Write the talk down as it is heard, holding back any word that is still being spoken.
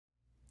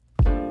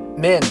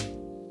Men,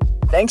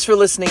 thanks for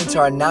listening to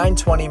our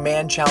 920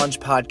 Man Challenge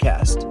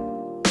podcast.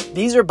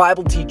 These are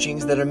Bible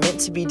teachings that are meant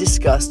to be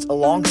discussed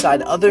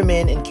alongside other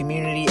men in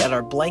community at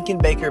our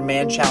Blankenbaker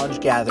Man Challenge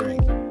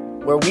gathering,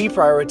 where we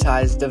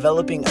prioritize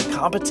developing a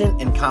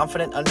competent and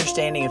confident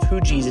understanding of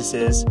who Jesus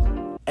is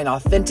and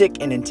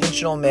authentic and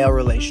intentional male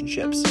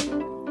relationships.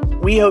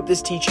 We hope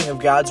this teaching of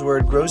God's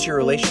Word grows your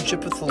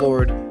relationship with the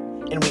Lord,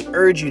 and we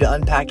urge you to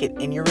unpack it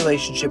in your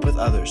relationship with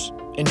others.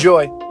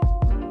 Enjoy!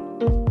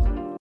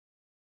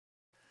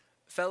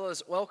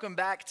 Fellows, welcome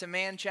back to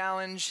Man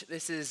Challenge.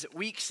 This is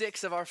week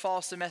 6 of our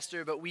fall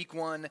semester, but week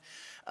 1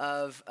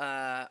 of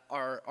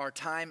our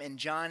time in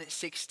John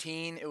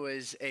 16. It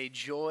was a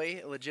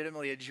joy,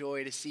 legitimately a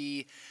joy to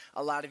see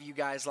a lot of you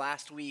guys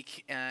last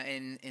week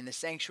in the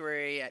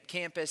sanctuary at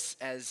campus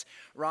as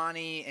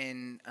Ronnie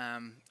and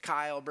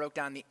Kyle broke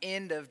down the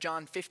end of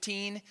John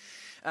 15.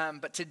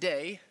 But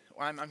today,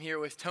 I'm here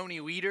with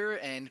Tony Weeder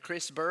and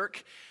Chris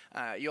Burke.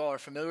 You all are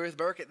familiar with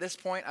Burke at this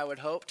point, I would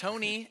hope.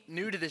 Tony,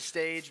 new to this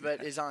stage,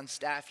 but is on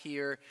staff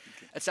here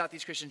at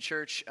Southeast Christian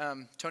Church.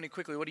 Tony,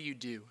 quickly, what do you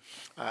do?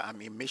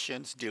 I'm in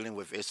missions dealing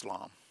with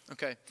Islam.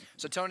 Okay,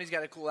 so Tony's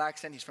got a cool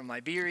accent. He's from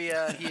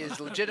Liberia. He is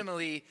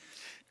legitimately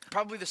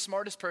probably the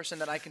smartest person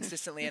that I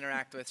consistently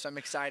interact with, so I'm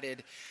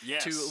excited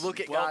to look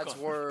at God's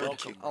Word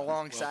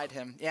alongside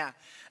him. Yeah,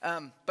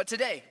 but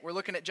today, we're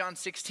looking at John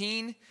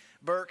 16.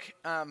 Burke,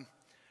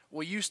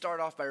 will you start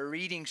off by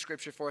reading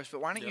scripture for us? But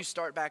why don't you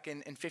start back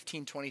in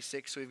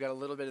 15:26 so we've got a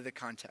little bit of the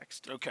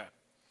context. Okay.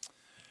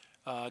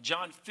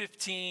 John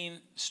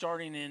 15,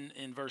 starting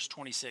in verse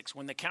 26.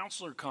 When the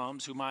counselor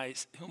comes, whom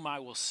I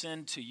will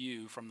send to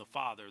you from the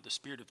Father, the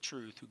Spirit of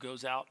truth, who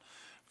goes out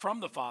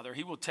from the Father,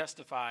 he will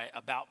testify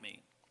about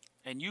me.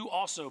 And you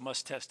also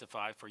must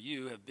testify, for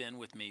you have been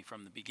with me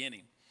from the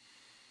beginning.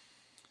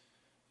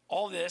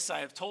 All this I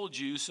have told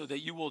you so that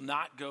you will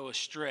not go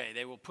astray.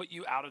 They will put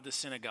you out of the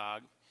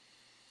synagogue.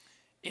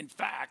 In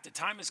fact, a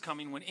time is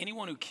coming when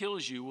anyone who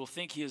kills you will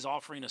think he is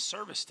offering a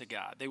service to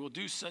God. They will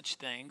do such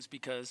things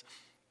because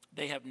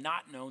they have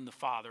not known the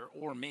Father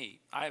or me.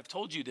 I have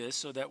told you this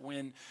so that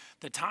when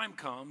the time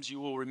comes, you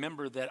will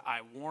remember that I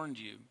warned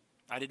you.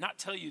 I did not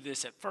tell you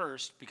this at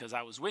first because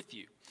I was with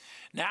you.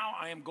 Now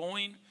I am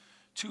going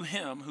to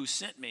him who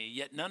sent me,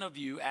 yet none of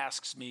you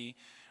asks me,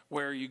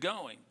 where are you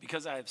going?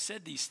 Because I have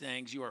said these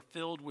things, you are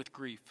filled with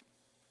grief.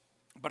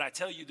 But I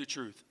tell you the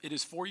truth, it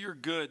is for your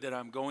good that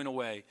I'm going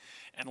away.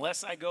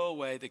 Unless I go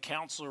away, the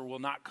counselor will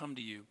not come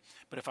to you.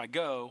 But if I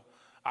go,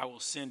 I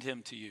will send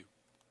him to you.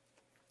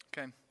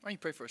 Okay, why don't you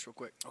pray for us real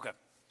quick? Okay.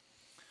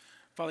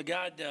 Father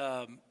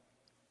God,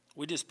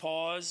 we just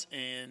pause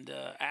and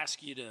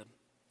ask you to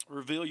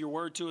reveal your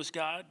word to us,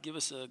 God. Give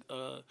us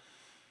a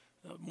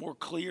more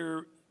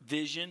clear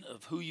vision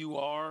of who you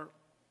are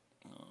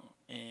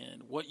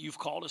and what you've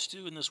called us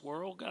to in this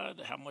world,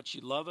 God, how much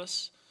you love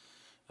us.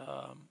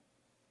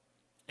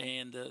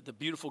 And the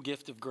beautiful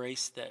gift of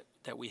grace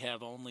that we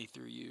have only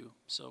through you.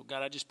 So,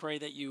 God, I just pray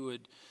that you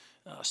would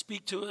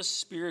speak to us,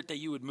 Spirit, that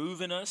you would move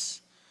in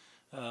us,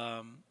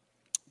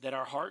 that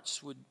our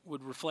hearts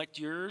would reflect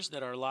yours,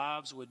 that our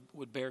lives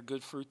would bear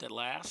good fruit that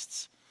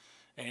lasts,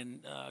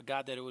 and,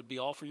 God, that it would be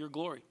all for your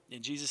glory.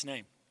 In Jesus'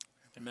 name,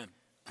 amen.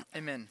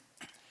 Amen.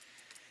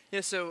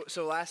 Yeah, so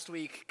last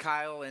week,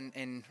 Kyle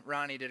and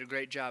Ronnie did a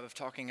great job of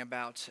talking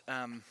about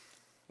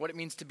what it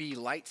means to be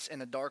lights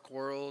in a dark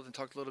world, and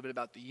talked a little bit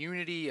about the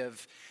unity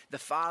of the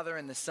Father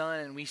and the Son,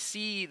 and we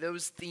see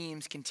those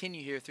themes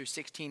continue here through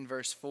 16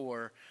 verse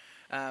 4,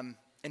 and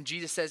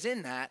Jesus says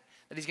in that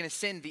he's going to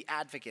send the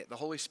advocate, the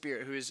Holy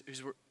Spirit, who's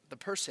the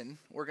person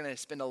we're going to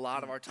spend a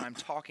lot of our time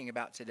talking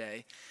about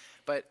today.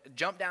 But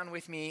jump down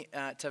with me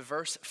to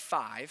verse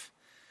 5,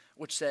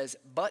 which says,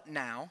 "But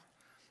now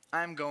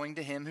I'm going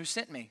to him who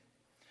sent me.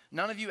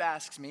 None of you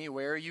asks me,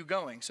 where are you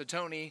going?" So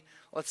Tony,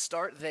 let's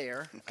start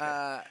there.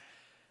 Okay.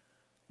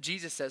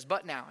 Jesus says,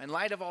 but now, in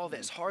light of all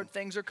this, hard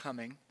things are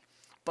coming,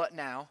 but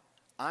now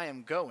I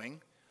am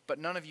going, but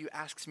none of you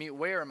asks me,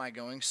 where am I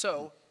going?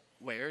 So,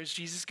 where is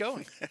Jesus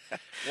going?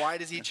 Why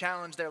does he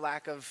challenge their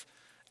lack of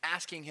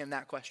asking him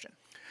that question?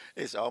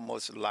 It's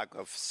almost lack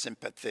of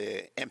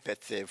sympathy,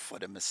 empathy for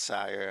the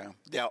Messiah.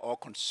 They are all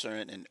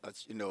concerned and,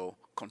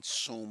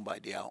 consumed by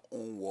their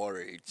own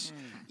worries.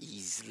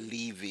 He's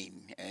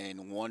leaving,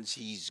 and once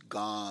he's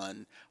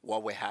gone,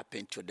 what will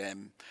happen to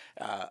them?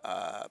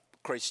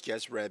 Chris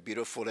just read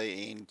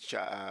beautifully in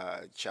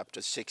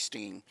chapter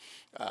 16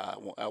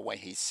 when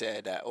he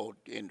said,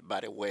 by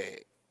the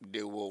way,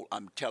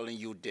 I'm telling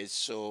you this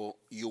so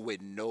you will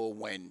know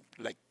when,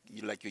 like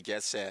you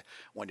just said,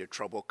 when the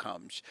trouble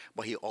comes.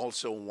 But he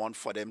also wants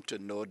for them to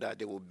know that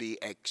they will be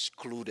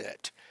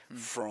excluded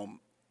from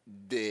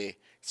the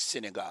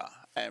synagogue.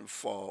 And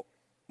for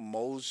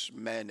most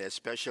men,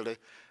 especially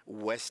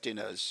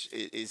Westerners,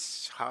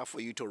 it's hard for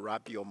you to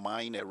wrap your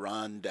mind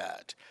around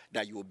that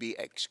you will be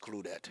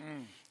excluded.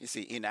 You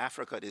see, in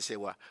Africa, they say,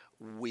 well,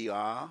 we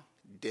are,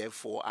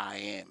 therefore I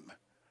am.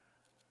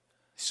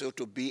 So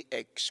to be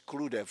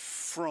excluded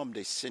from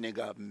the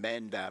synagogue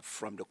meant that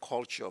from the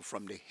culture,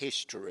 from the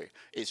history,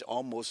 is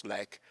almost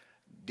like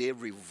they're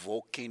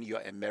revoking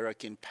your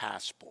American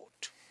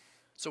passport.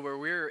 So where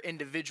we're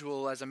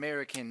individual as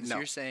Americans, No.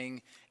 you're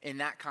saying in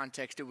that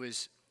context it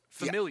was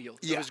familial.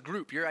 It Yeah. was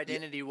group. Your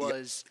identity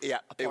was Yeah.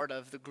 a part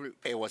of the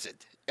group. It was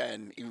it.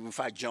 And in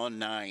fact, John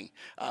 9,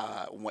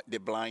 the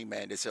blind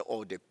man, they said,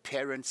 oh, the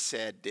parents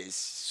said this,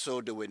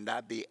 so they will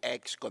not be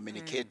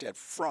excommunicated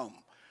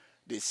from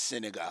the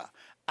synagogue.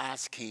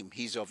 Ask him,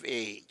 he's of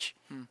age,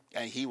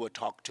 and he will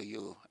talk to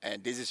you.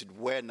 And this is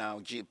where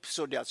now,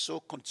 so they are so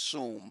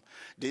consumed.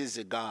 This is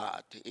a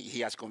God.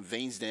 He has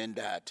convinced them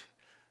that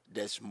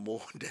there's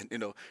more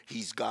than,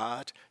 he's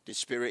God, the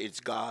Spirit is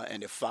God,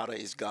 and the Father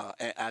is God.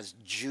 And as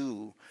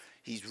Jew,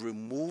 he's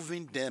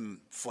removing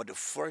them for the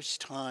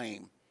first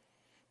time,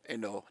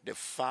 the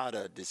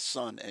Father, the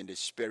Son, and the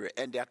Spirit.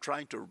 And they're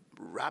trying to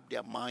wrap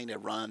their mind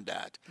around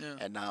that. Yeah.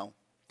 And now,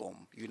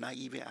 boom, you're not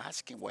even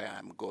asking where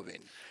I'm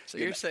going. So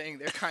you're saying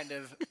they're kind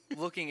of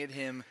looking at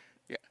him,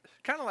 Yeah.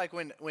 kind of like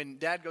when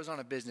Dad goes on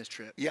a business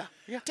trip. Yeah,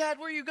 yeah. Dad,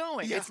 where are you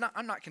going? Yeah.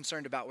 I'm not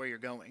concerned about where you're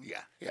going.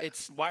 Yeah, yeah.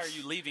 It's Why are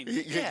you leaving?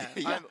 yeah.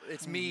 Yeah.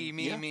 It's me.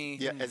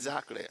 Yeah,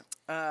 exactly.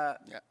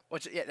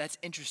 That's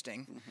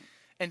interesting.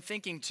 And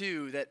thinking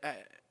too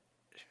that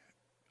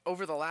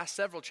over the last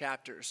several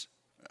chapters,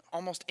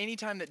 almost any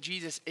time that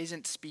Jesus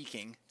isn't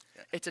speaking,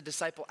 it's a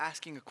disciple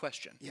asking a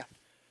question. Yeah.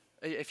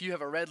 If you have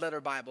a red letter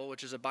Bible,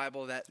 which is a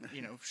Bible that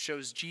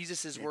shows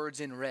Jesus' words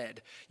in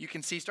red, you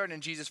can see starting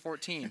in Jesus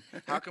 14.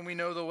 How can we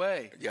know the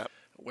way? Yep.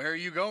 Where are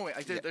you going?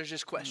 There's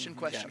just question.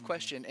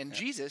 And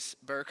Jesus,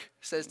 Burke,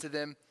 says to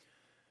them,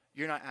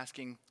 "You're not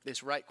asking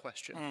this right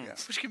question,"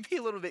 which can be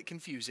a little bit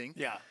confusing.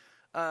 Yeah.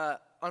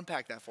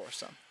 Unpack that for us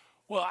some.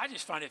 Well, I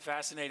just find it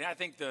fascinating. I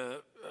think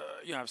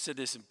I've said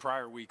this in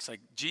prior weeks,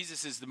 like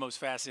Jesus is the most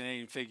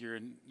fascinating figure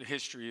in the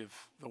history of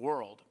the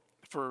world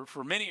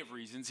for many of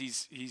reasons.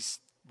 He's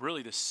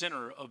really the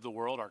center of the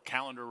world. Our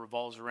calendar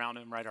revolves around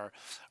him, right? Our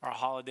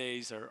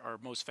holidays, our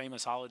most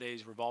famous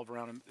holidays revolve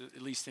around him,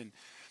 at least in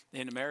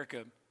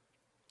America.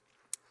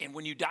 And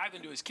when you dive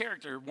into his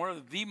character, one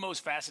of the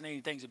most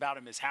fascinating things about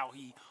him is how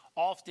he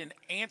often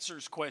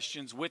answers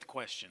questions with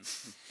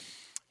questions.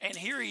 And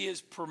here he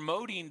is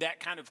promoting that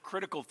kind of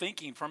critical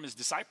thinking from his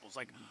disciples.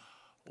 Like,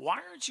 why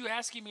aren't you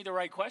asking me the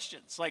right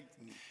questions? Like,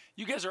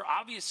 you guys are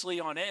obviously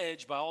on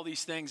edge by all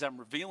these things I'm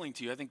revealing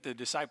to you. I think the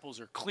disciples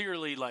are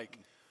clearly like,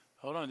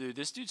 hold on, dude,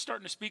 this dude's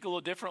starting to speak a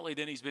little differently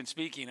than he's been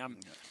speaking.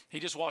 He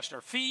just washed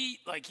our feet.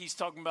 Like, he's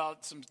talking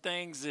about some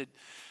things that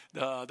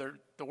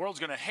the world's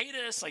going to hate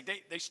us. Like,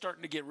 they're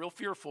starting to get real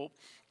fearful.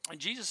 And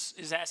Jesus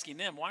is asking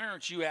them, why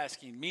aren't you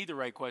asking me the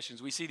right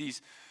questions? We see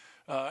these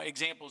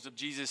examples of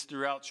Jesus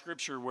throughout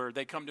Scripture where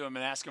they come to him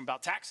and ask him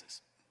about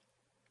taxes.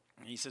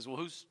 And he says, well,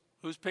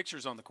 whose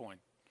picture's on the coin?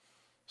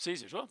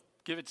 Caesar's. Well,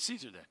 give it to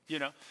Caesar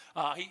then,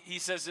 He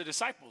says to the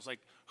disciples, like,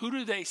 who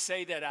do they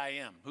say that I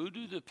am? Who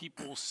do the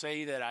people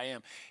say that I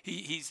am?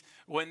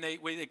 When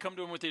they come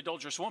to him with the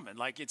adulterous woman,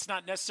 like, it's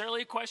not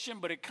necessarily a question,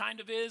 but it kind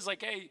of is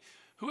like, hey,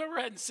 whoever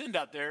hadn't sinned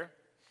out there,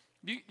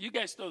 you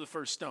guys throw the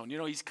first stone.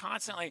 He's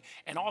constantly,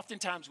 and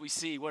oftentimes we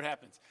see what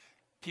happens.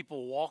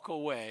 People walk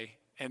away,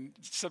 and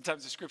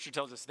sometimes the Scripture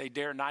tells us they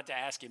dare not to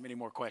ask him any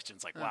more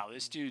questions. Like, wow,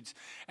 this dude's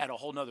at a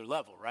whole nother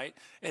level, right?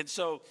 And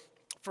so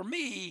for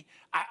me,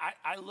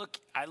 I look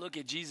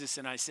at Jesus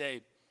and I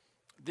say,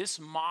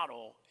 this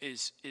model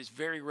is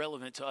very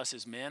relevant to us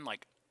as men.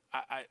 Like,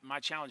 my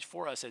challenge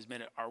for us as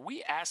men, are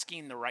we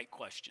asking the right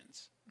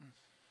questions?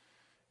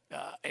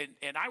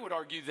 And I would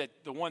argue that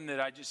the one that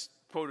I just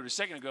quoted a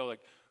second ago,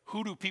 like,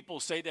 who do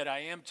people say that I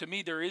am? To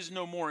me, there is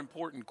no more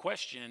important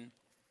question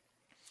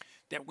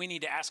that we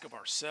need to ask of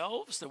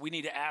ourselves, that we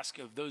need to ask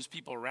of those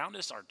people around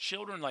us, our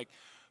children. Like,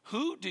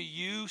 who do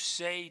you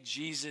say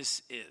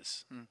Jesus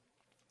is?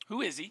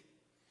 Who is he?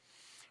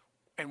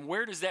 And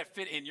where does that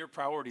fit in your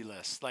priority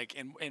list? Like,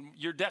 and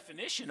your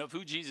definition of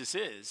who Jesus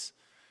is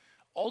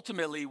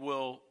ultimately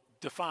will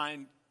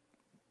define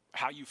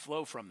how you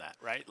flow from that,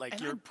 right?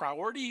 Like, your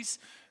priorities,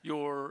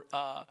 your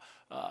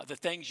the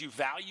things you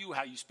value,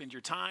 how you spend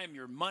your time,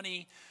 your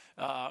money,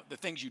 the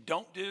things you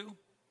don't do.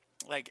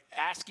 Like,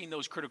 asking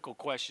those critical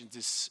questions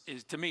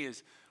is to me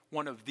is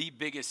one of the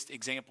biggest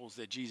examples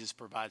that Jesus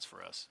provides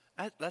for us.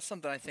 That's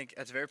something I think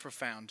that's very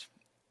profound.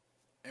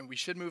 And we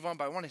should move on,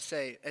 but I want to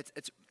say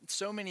it's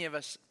so many of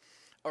us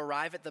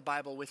arrive at the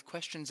Bible with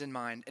questions in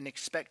mind and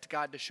expect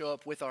God to show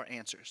up with our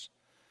answers.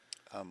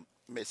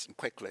 Listen,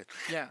 quickly.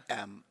 Yeah.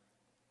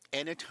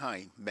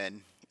 Anytime,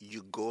 man,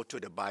 you go to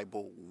the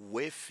Bible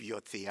with your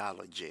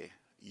theology,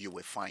 you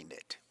will find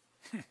it.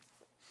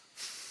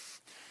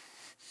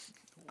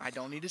 I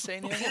don't need to say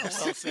anything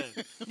else. Well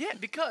said. Yeah,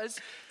 because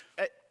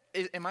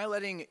am I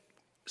letting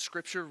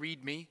Scripture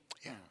read me?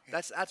 Yeah.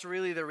 That's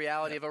really the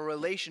reality of a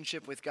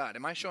relationship with God.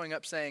 Am I showing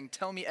up saying,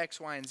 tell me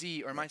X, Y, and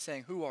Z, or am I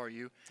saying, who are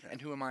you,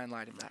 and who am I in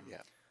light of that?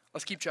 Yeah.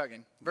 Let's keep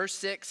chugging. Verse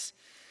 6,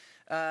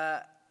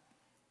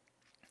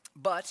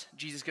 but,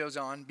 Jesus goes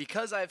on,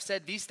 because I have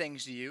said these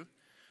things to you,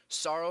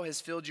 sorrow has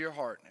filled your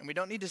heart. And we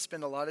don't need to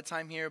spend a lot of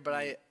time here,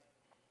 but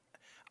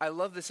I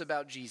love this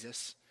about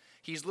Jesus.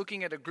 He's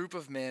looking at a group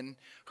of men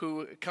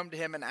who come to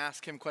him and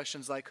ask him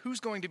questions like, who's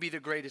going to be the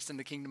greatest in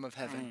the kingdom of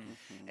heaven?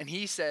 And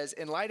he says,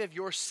 in light of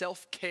your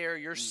self-care,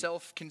 your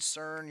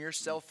self-concern, your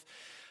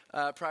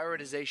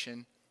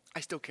self-prioritization, I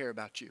still care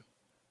about you.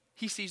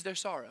 He sees their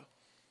sorrow.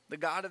 The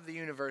God of the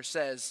universe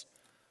says,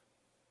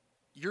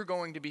 you're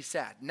going to be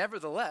sad.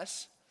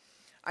 Nevertheless,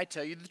 I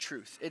tell you the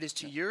truth. It is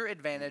to your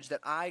advantage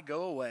that I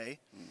go away.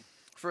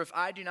 For if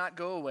I do not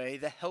go away,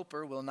 the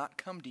helper will not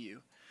come to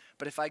you.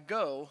 But if I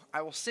go,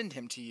 I will send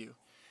him to you.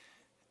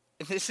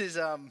 And this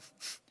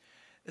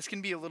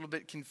can be a little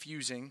bit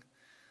confusing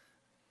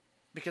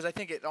because I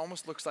think it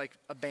almost looks like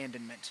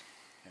abandonment.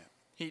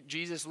 Yeah.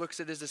 Jesus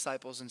looks at his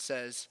disciples and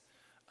says,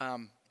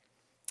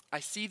 I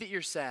see that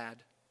you're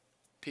sad.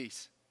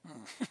 Peace.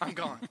 I'm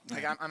gone.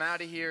 Like I'm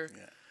out of here.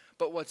 Yeah.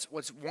 But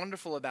what's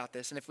wonderful about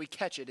this, and if we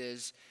catch it,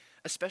 is,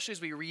 especially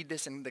as we read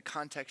this in the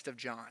context of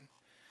John,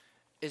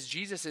 is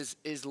Jesus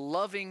is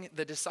loving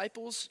the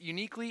disciples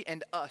uniquely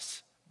and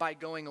us by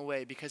going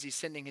away because he's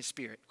sending his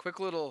Spirit. Quick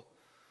little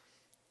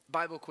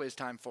Bible quiz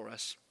time for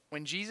us.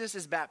 When Jesus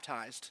is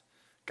baptized,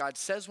 God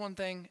says one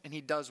thing and he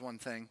does one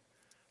thing.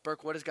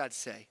 Burke, what does God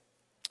say?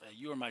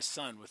 You are my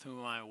son with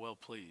whom I am well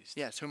pleased.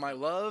 Yes, whom I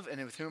love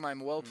and with whom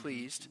I'm well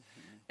pleased.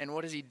 And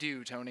what does he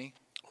do, Tony?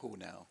 Who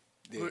now?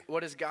 What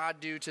does God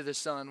do to the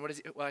Son? What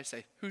does what I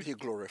say? He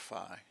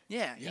glorify.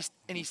 Yeah,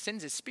 and he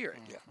sends his Spirit.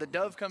 Yeah. The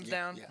dove comes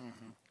down. Yeah.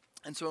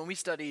 And so when we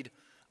studied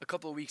a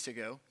couple of weeks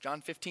ago,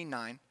 John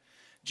 15:9,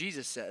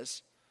 Jesus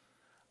says,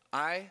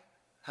 I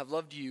have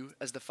loved you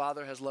as the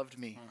Father has loved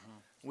me.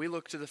 We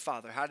look to the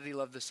Father. How did he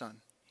love the Son?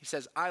 He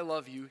says, I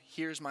love you.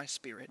 Here's my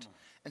Spirit.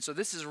 And so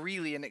this is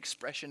really an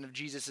expression of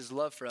Jesus'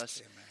 love for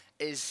us.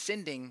 Amen. Is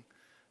sending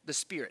the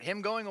Spirit.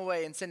 Him going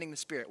away and sending the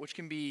Spirit, which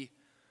can be,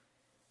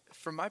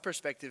 from my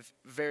perspective,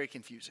 very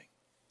confusing.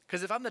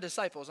 Because if I'm the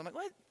disciples, I'm like,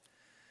 what?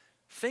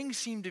 Things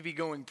seem to be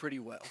going pretty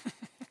well.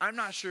 I'm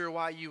not sure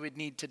why you would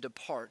need to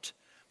depart.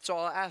 So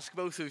I'll ask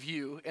both of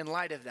you, in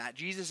light of that,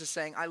 Jesus is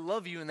saying, I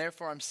love you, and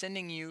therefore I'm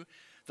sending you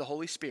the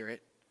Holy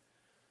Spirit.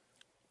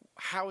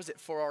 How is it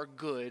for our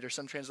good, or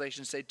some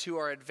translations say to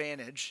our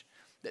advantage,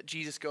 that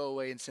Jesus go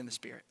away and send the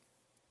Spirit?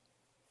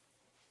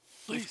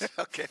 Please.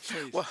 Okay.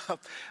 Please. Well,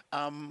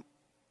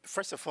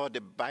 first of all,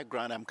 the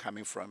background I'm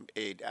coming from,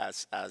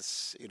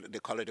 as they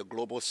call it the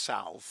global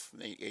South,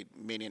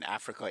 meaning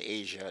Africa,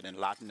 Asia, and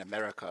Latin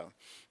America,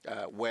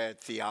 where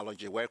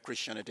theology, where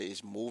Christianity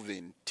is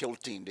moving,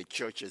 tilting, the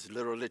church is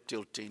literally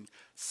tilting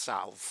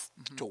south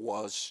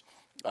towards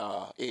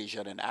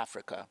Asia and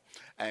Africa.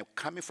 And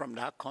coming from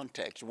that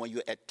context, when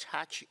you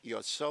attach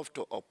yourself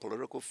to a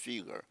political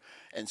figure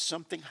and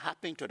something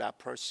happened to that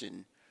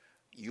person,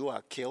 you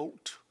are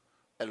killed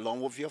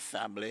along with your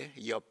family,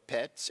 your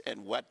pets,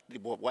 and what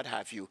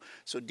have you.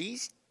 So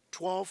these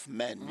 12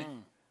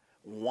 men,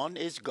 one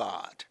is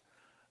God,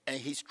 and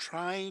he's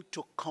trying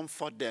to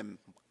comfort them.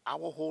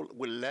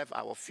 We left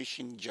our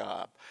fishing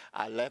job.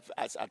 I left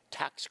as a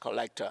tax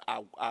collector.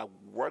 I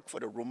work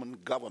for the Roman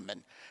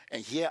government,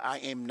 and here I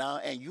am now,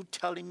 and you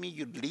telling me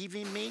you're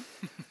leaving me?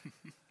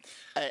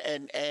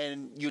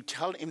 And you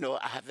tell him,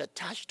 I have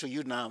attached to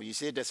you now. You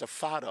say there's a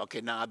father.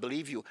 Okay, now I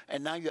believe you.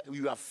 And now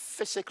you are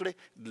physically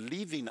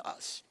leaving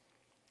us.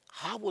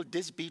 How will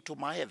this be to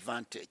my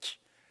advantage?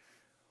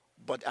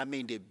 But I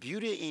mean, the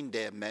beauty in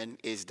there, man,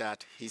 is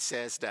that he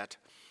says that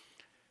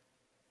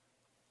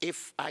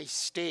if I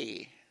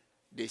stay,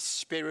 the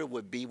Spirit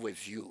will be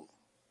with you.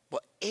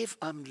 But if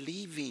I'm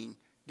leaving,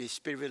 the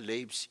Spirit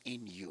lives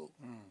in you.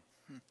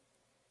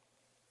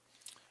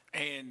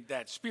 And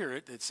that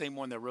Spirit, that same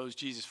one that rose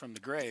Jesus from the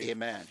grave,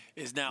 Amen.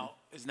 is now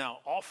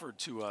offered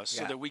to us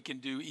so that we can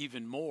do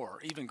even more,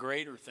 even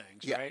greater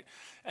things, right?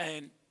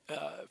 And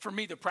for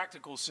me, the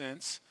practical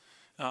sense,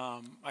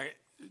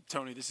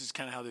 Tony, this is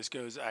kind of how this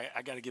goes.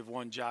 I got to give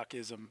one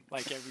jockism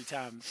like every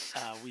time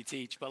we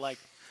teach, but like,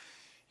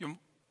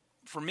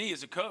 for me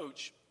as a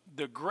coach,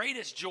 the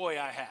greatest joy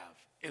I have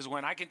is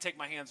when I can take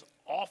my hands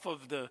off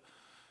of the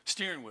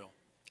steering wheel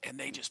and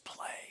they just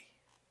play.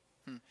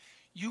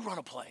 You run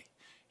a play.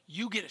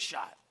 You get a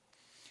shot.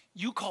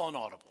 You call an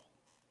audible.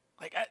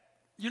 Like,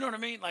 you know what I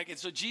mean? Like, and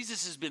so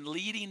Jesus has been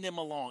leading them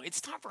along. It's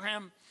time for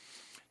him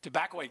to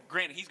back away.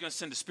 Granted, he's going to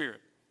send the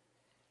Spirit.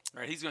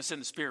 Right? He's going to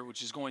send the Spirit,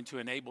 which is going to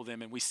enable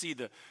them. And we see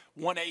the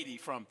 180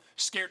 from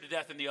scared to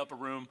death in the upper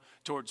room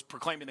towards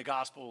proclaiming the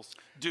Gospels,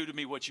 do to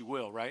me what you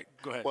will, right?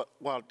 Go ahead.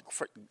 Well,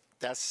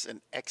 that's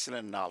an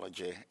excellent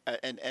analogy.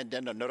 And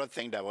then another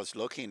thing that I was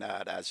looking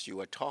at as you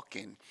were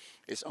talking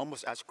is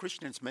almost as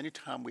Christians, many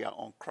times we are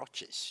on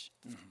crutches.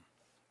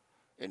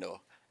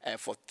 And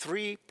for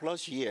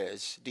 3+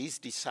 years, these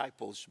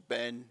disciples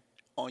been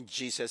on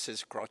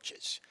Jesus'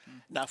 crutches.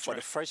 Now, for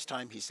the first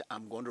time, he said,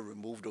 I'm going to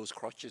remove those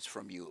crutches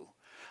from you.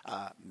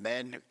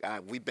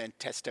 We've been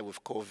tested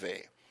with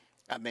COVID.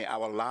 I mean,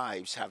 our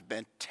lives have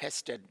been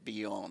tested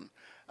beyond.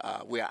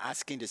 We are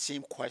asking the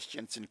same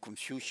questions and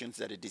confusions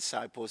that the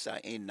disciples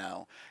are in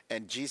now.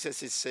 And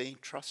Jesus is saying,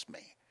 trust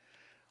me.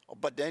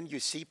 But then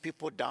you see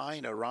people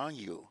dying around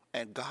you.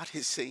 And God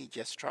is saying,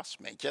 just trust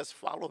me, just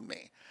follow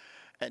me.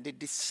 And the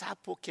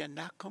disciple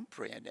cannot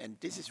comprehend. And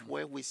this is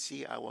where we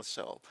see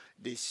ourselves.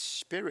 The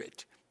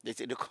Spirit, they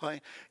say,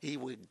 he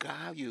will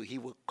guide you, he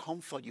will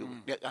comfort you.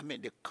 I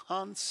mean, the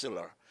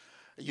counselor.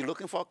 You're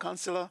looking for a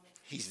counselor?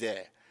 He's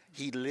there.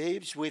 He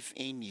lives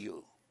within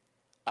you.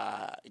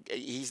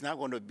 He's not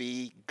going to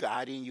be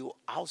guiding you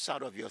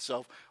outside of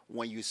yourself.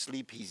 When you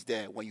sleep, he's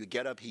there. When you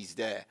get up, he's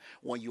there.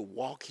 When you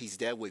walk, he's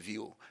there with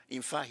you.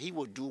 In fact, he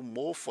will do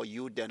more for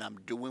you than I'm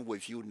doing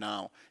with you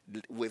now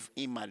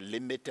within my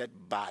limited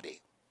body.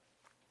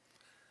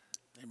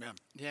 Amen.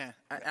 Yeah,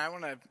 I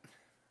want to,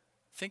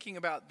 thinking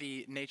about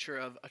the nature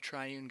of a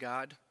triune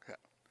God. Yeah.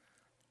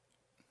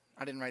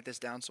 I didn't write this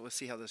down, so we'll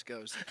see how this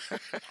goes.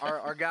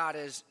 Our God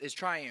is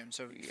triune,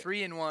 so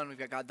 3 in 1. We've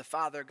got God the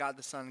Father, God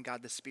the Son,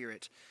 God the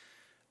Spirit.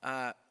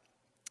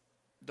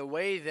 The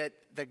way that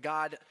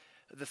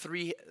the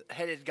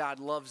three-headed God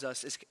loves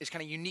us is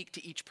kind of unique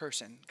to each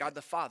person. God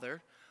the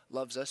Father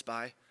loves us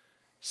by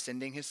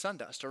sending his Son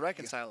to us to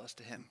reconcile us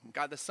to him.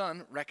 God the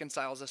Son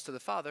reconciles us to the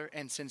Father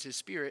and sends his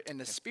Spirit, and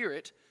the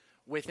Spirit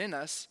within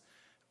us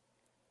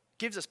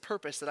gives us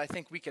purpose that I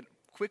think we can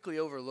quickly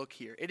overlook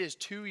here. It is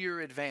to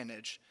your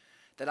advantage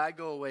that I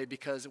go away,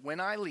 because when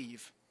I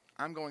leave,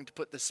 I'm going to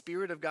put the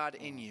Spirit of God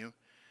in you,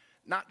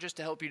 not just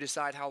to help you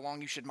decide how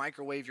long you should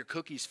microwave your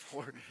cookies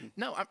for.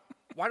 No,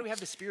 why do we have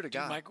the Spirit of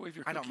God? Microwave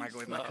your I don't cookies?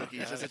 microwave my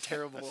cookies. That's a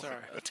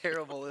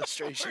terrible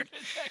illustration. Where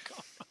did that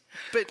come from?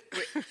 But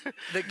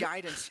the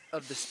guidance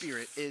of the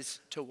Spirit is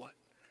to what?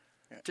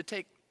 To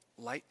take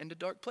light into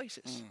dark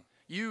places.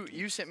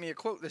 You sent me a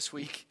quote this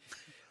week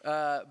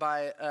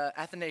by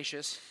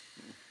Athanasius.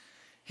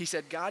 He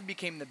said, God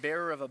became the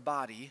bearer of a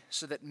body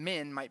so that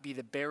men might be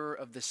the bearer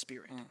of the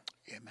Spirit.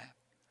 Amen.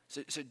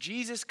 So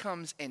Jesus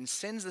comes and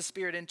sends the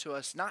Spirit into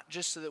us, not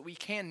just so that we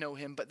can know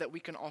him, but that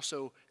we can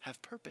also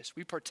have purpose.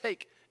 We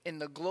partake in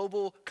the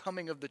global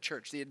coming of the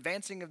church. The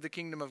advancing of the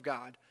kingdom of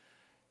God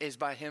is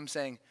by him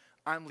saying,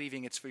 I'm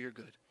leaving, it's for your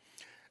good.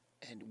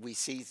 And we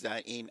see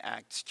that in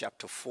Acts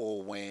chapter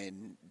 4,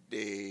 when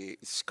the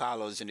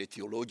scholars and the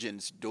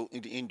theologians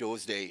in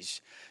those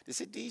days, they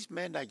said, these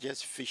men are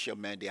just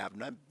fishermen. They have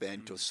not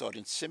been to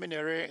certain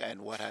seminary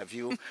and what have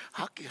you.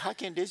 How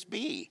can this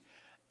be?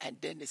 And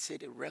then they say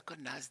they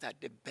recognize that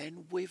they've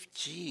been with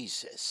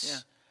Jesus. Yeah.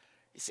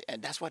 You see,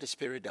 and that's what the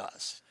Spirit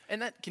does.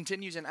 And that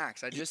continues in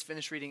Acts. I just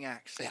finished reading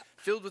Acts. Yeah.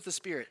 Filled with the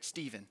Spirit,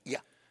 Stephen. Yeah.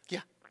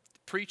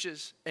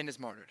 Preaches and is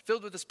martyred.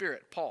 Filled with the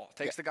Spirit, Paul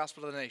takes the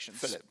gospel to the nations.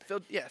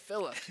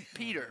 Philip,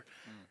 Peter.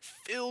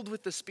 Filled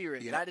with the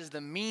Spirit. Yeah. That is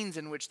the means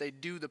in which they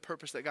do the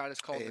purpose that God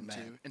has called them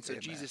to. And so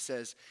Jesus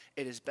says,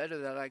 it is better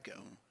that I go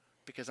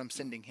because I'm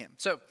sending him.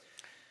 So,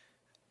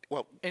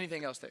 well,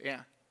 anything else there? Yeah.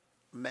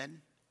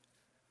 Men,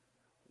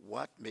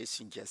 what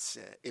Mason just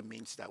said, it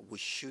means that we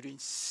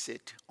shouldn't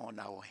sit on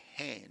our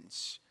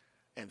hands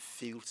and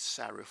feel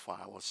sorry for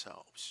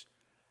ourselves.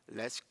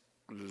 Let's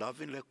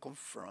lovingly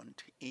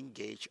confront,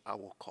 engage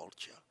our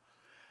culture.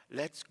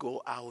 Let's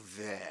go out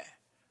there,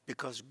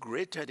 because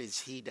greater is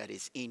he that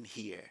is in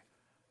here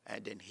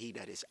and than he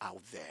that is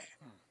out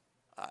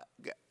there.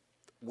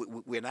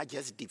 We're not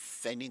just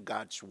defending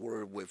God's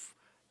word with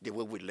the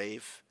way we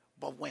live,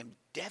 but when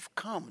death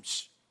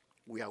comes,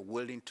 we are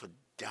willing to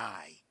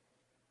die.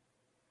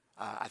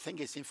 I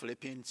think it's in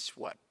Philippians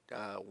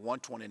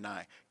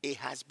 1:29. It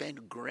has been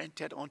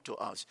granted unto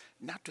us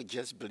not to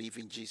just believe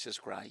in Jesus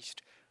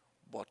Christ,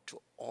 but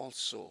to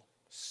also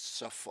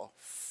suffer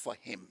for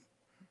him.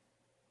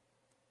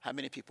 How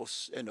many people,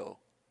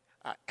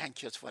 are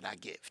anxious for that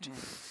gift?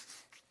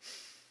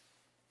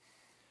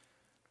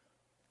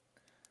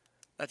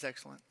 That's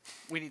excellent.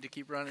 We need to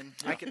keep running.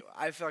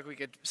 I feel like we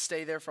could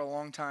stay there for a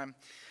long time.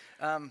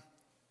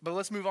 But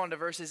let's move on to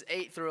verses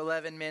 8 through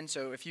 11, men.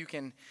 So if you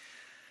can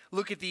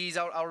look at these,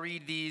 I'll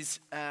read these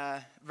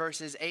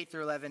verses 8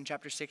 through 11,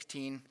 chapter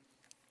 16.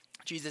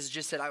 Jesus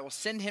just said, I will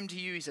send him to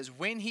you. He says,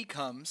 when he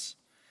comes,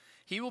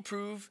 he will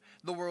prove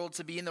the world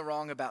to be in the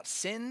wrong about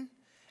sin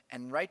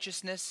and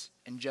righteousness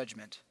and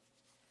judgment.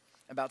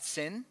 About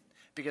sin,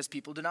 because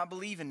people do not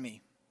believe in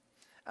me.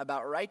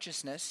 About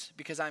righteousness,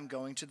 because I'm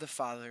going to the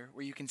Father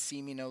where you can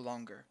see me no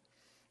longer.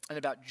 And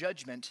about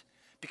judgment,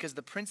 because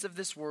the prince of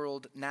this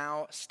world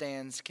now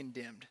stands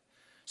condemned.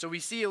 So we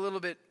see a little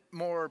bit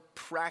more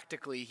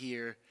practically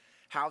here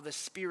how the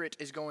Spirit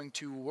is going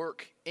to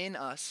work in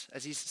us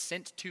as he's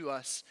sent to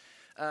us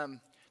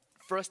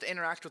for us to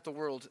interact with the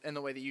world in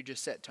the way that you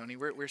just said, Tony.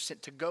 We're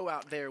sent to go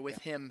out there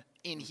with him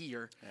in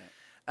here.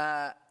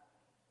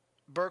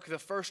 Burke, the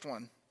first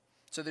one.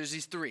 So there's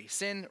these three: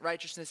 sin,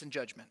 righteousness, and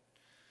judgment.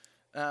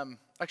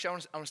 Actually, I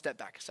want to step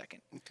back a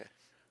second. Okay.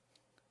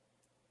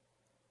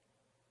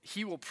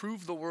 He will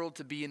prove the world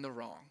to be in the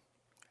wrong.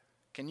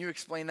 Can you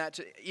explain that?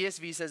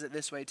 ESV says it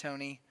this way,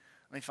 Tony.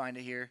 Let me find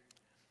it here.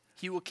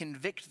 He will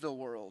convict the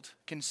world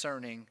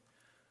concerning.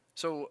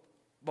 So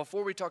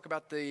before we talk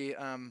about the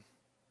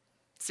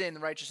sin, the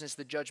righteousness,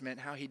 the judgment,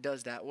 how he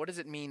does that, what does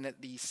it mean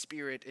that the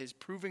Spirit is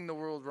proving the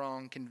world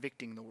wrong,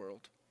 convicting the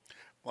world?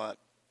 Well,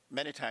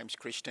 many times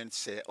Christians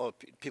say, oh,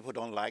 people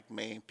don't like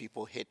me,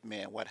 people hate me,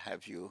 and what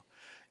have you.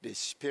 The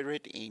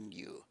Spirit in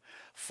you,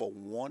 for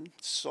one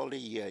solid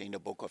year in the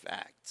book of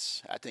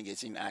Acts, I think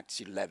it's in Acts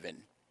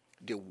 11,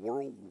 the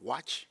world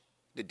watched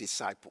the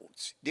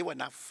disciples. They were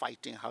not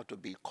fighting how to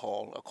be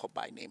called or called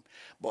by name.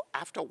 But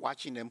after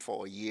watching them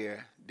for a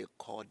year, they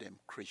called them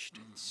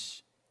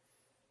Christians.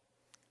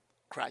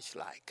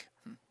 Christ-like.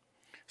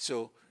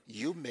 So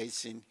you,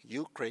 Mason,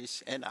 you,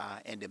 Chris, and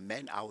I, and the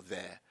men out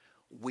there,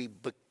 we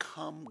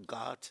become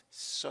God's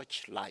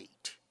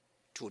searchlight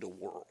to the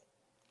world.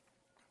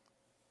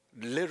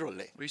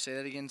 Literally. Will you say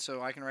that again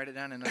so I can write it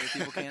down and other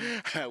people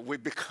can? We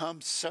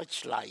become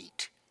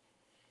searchlight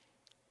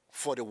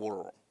for the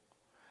world.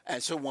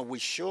 And so when we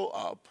show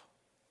up,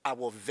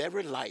 our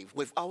very life,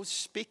 without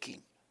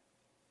speaking,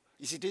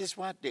 you see, this is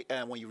what,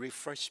 when you read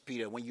 1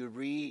 Peter, when you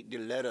read the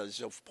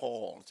letters of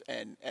Paul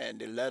and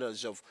the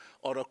letters of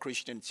other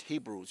Christians,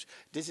 Hebrews,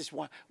 this is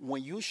why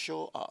when you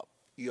show up,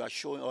 you are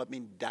showing up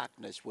in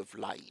darkness with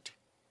light.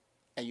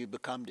 And you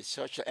become the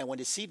searcher. And when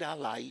they see that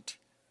light,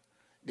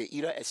 they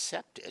either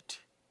accept it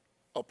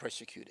or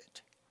persecute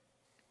it.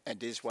 And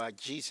this is why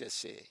Jesus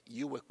said,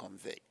 you will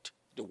convict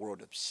the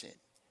world of sin.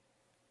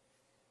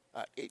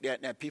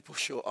 And people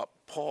show up.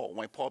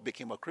 When Paul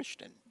became a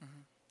Christian,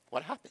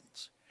 what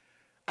happens?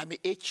 I mean,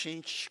 it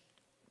changed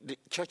the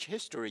church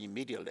history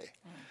immediately.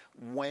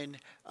 When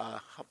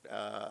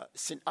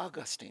St.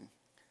 Augustine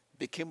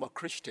became a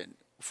Christian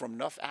from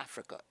North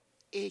Africa,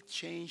 it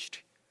changed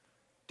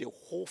the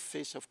whole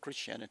face of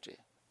Christianity.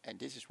 And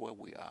this is where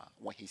we are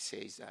when he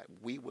says that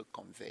we will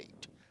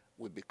convict,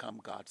 we become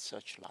God's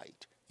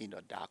searchlight in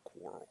a dark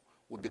world.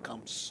 We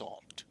become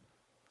salt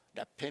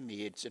that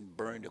permeates and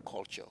burns the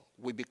culture.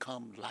 We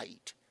become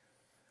light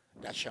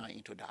that shines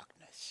into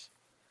darkness.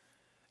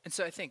 And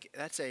so I think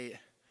that's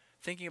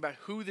thinking about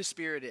who the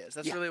Spirit is.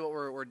 That's really what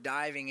we're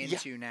diving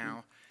into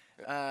now.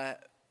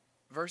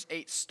 Verse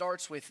 8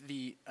 starts with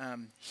the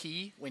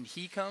he, when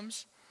he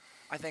comes.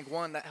 I think,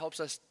 one, that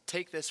helps us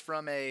take this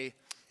from a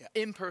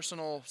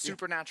impersonal,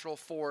 supernatural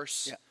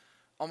force,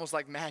 almost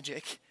like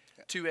magic,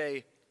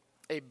 to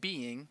a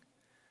being.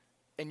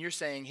 And you're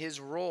saying his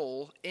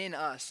role in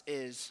us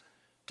is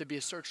to be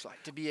a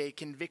searchlight, to be a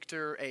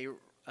convictor, a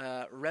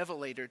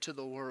revelator to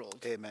the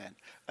world. Amen.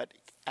 At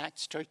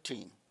Acts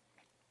 13,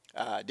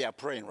 they are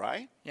praying,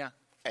 right? Yeah.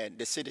 And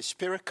they say, the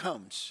Spirit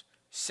comes,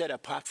 set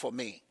apart for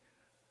me.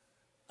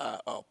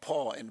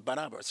 Paul and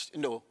Barnabas,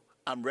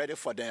 I'm ready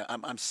for them.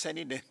 I'm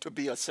sending them to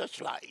be a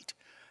searchlight.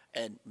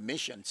 And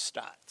mission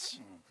starts.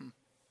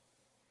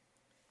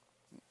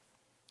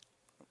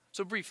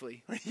 So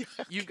briefly,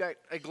 you've got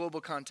a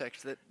global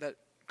context that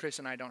Chris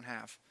and I don't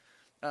have.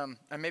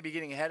 I may be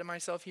getting ahead of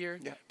myself here,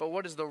 but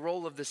what is the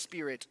role of the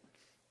Spirit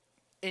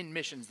in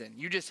missions then?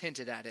 You just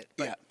hinted at it,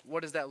 but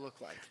what does that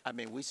look like? I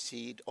mean, we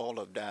see all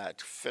of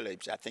that.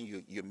 Philip, I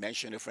think you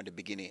mentioned it from the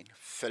beginning.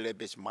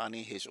 Philip is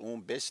minding his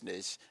own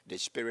business. The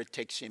Spirit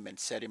takes him and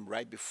set him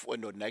right before,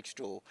 next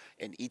to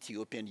an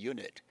Ethiopian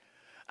unit.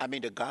 I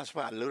mean, the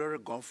gospel had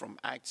literally gone from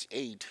Acts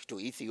 8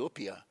 to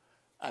Ethiopia.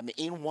 I mean,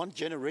 in one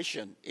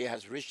generation, it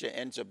has reached the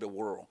ends of the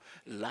world.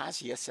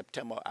 Last year,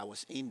 September, I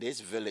was in this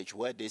village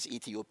where this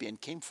Ethiopian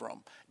came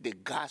from. The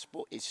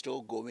gospel is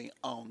still going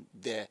on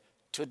there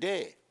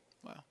today.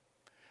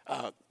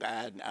 Wow.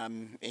 And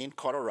I'm in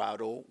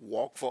Colorado,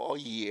 walked for a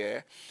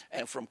year,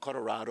 and from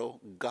Colorado,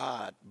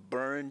 God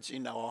burns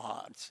in our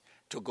hearts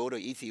to go to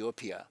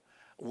Ethiopia.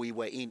 We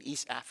were in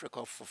East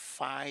Africa for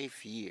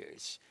 5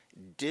 years.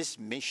 This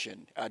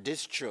mission,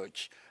 this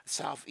church,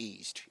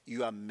 Southeast,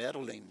 you are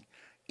meddling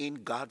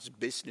in God's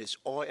business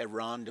all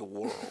around the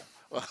world.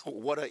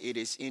 Whether it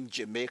is in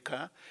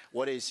Jamaica,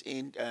 what is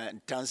in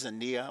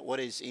Tanzania, what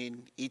is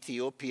in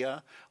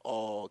Ethiopia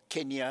or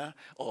Kenya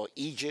or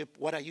Egypt,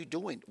 what are you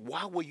doing?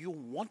 Why would you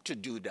want to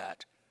do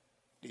that?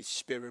 The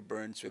Spirit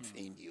burns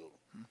within you.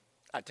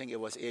 I think it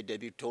was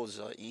A.W.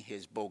 Tozer in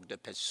his book, The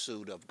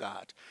Pursuit of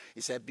God.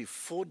 He said,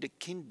 before the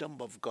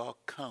kingdom of God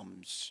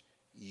comes,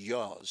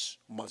 yours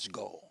must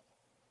go.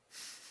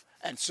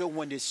 And so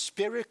when the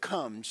Spirit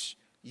comes,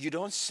 you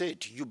don't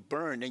sit, you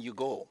burn and you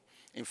go.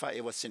 In fact,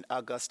 it was St.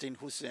 Augustine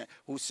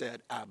who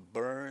said, I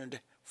burned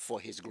for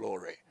his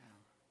glory.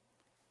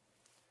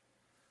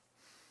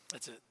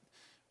 That's it.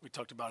 We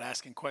talked about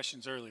asking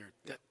questions earlier.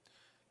 That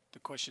the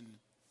question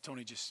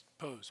Tony just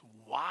posed,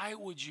 why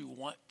would you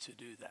want to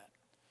do that?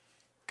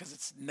 Because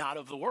it's not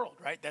of the world,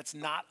 right? That's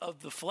not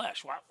of the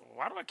flesh.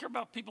 Why do I care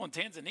about people in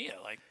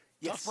Tanzania? Like,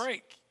 tough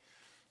break.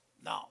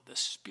 No, the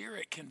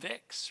Spirit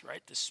convicts,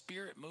 right? The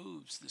Spirit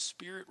moves. The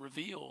Spirit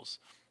reveals.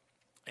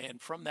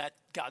 And from that,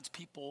 God's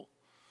people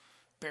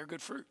bear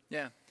good fruit.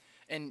 Yeah.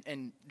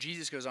 And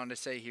Jesus goes on to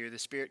say here, the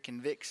Spirit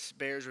convicts,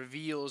 bears,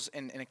 reveals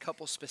in a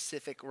couple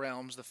specific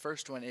realms. The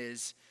first one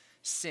is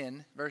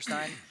sin. Verse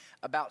 9,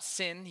 about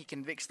sin, he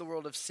convicts the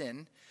world of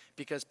sin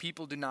because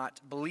people do not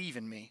believe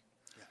in me.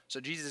 Yeah. So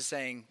Jesus is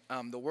saying,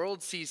 the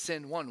world sees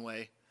sin one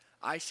way,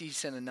 I see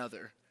sin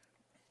another.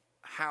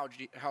 How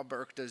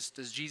Burke, does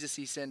Jesus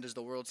see sin? Does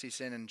the world see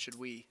sin? And should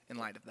we in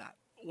light of that?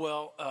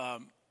 Well,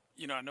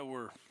 I know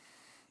we're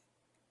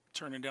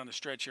turning down the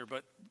stretch here,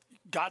 but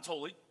God's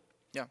holy.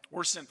 Yeah.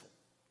 We're sinful.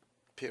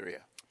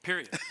 Period.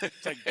 Period.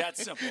 It's like that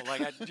simple.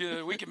 Like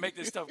we can make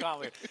this stuff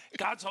complicated.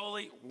 God's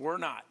holy. We're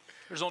not.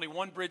 There's only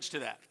one bridge to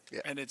that,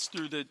 and it's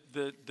through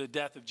the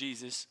death of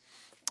Jesus,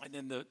 and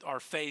then our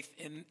faith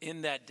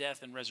in that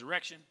death and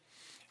resurrection,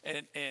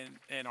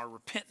 and our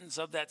repentance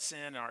of that sin,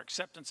 and our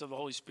acceptance of the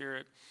Holy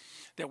Spirit,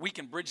 that we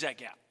can bridge that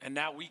gap, and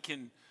now we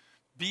can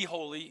be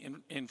holy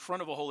in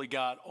front of a holy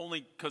God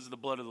only because of the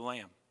blood of the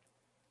Lamb.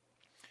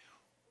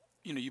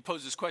 You know, you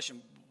pose this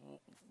question: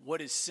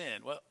 what is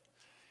sin? Well,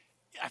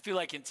 I feel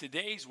like in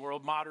today's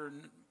world,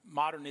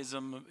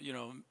 modernism, you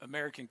know,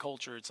 American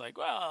culture, it's like,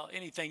 well,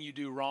 anything you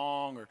do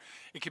wrong, or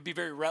it could be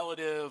very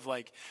relative.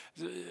 Like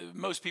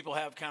most people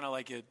have kind of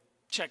like a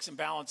checks and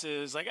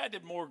balances. Like I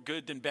did more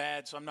good than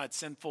bad, so I'm not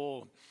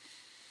sinful.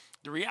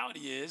 The reality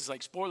is,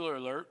 like, spoiler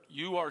alert,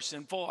 you are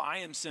sinful. I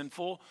am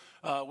sinful.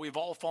 We've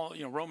all fallen,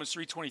 you know, Romans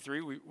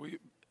 3:23, we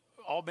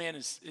all man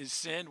is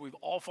sinned. We've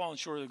all fallen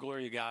short of the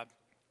glory of God.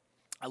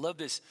 I love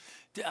this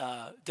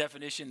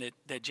definition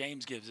that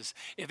James gives us.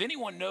 If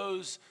anyone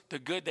knows the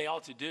good they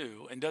ought to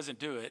do and doesn't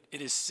do it,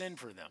 it is sin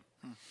for them.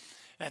 And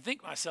I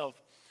think to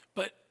myself,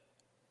 but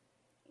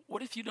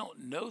what if you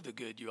don't know the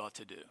good you ought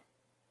to do?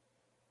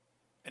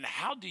 And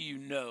how do you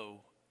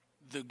know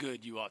the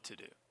good you ought to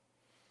do?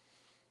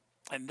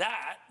 And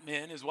that,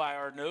 man, is why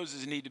our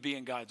noses need to be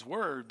in God's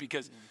word,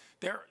 because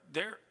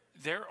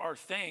there are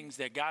things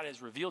that God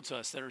has revealed to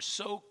us that are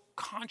so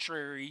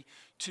contrary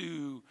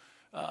to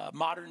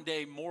modern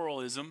day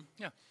moralism,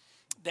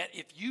 that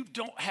if you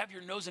don't have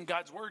your nose in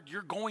God's word,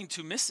 you're going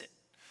to miss it.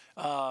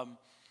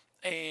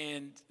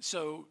 And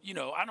so, you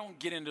know, I don't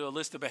get into a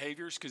list of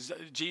behaviors, because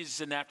Jesus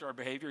isn't after our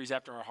behavior. He's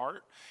after our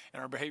heart,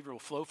 and our behavior will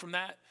flow from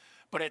that.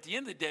 But at the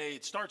end of the day,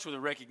 it starts with a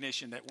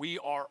recognition that we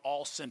are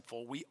all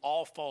sinful. We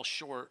all fall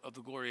short of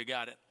the glory of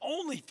God. And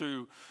only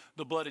through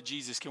the blood of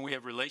Jesus can we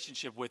have a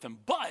relationship with him.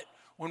 But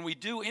when we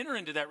do enter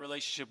into that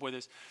relationship with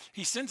us,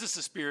 he sends us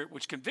a Spirit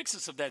which convicts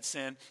us of that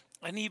sin.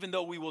 And even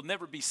though we will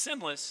never be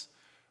sinless,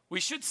 we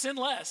should sin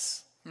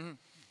less.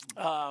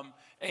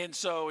 And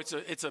so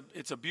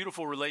it's a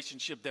beautiful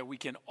relationship that we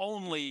can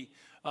only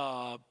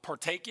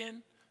partake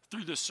in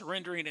through the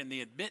surrendering and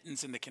the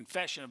admittance and the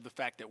confession of the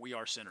fact that we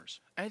are sinners.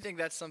 I think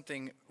that's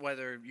something,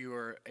 whether you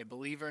are a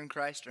believer in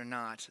Christ or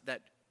not,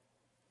 that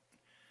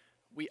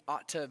we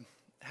ought to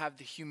have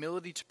the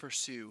humility to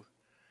pursue.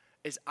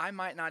 Is I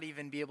might not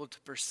even be able to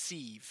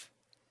perceive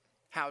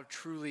how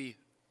truly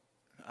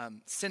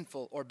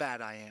sinful or bad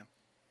I am.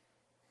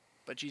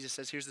 But Jesus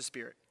says, here's the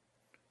Spirit.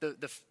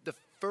 The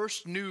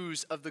first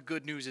news of the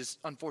good news is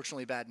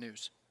unfortunately bad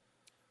news.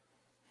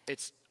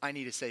 It's, I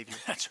need a Savior.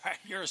 That's right.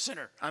 You're a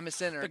sinner. I'm a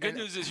sinner. The good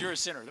news is you're a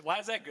sinner. Why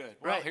is that good?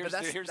 Well, Right, here's,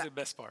 but here's the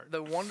best part.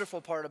 The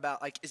wonderful part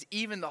about, like, is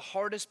even the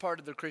hardest part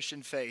of the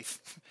Christian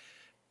faith,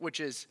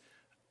 which is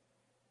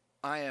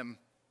I am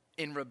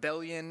in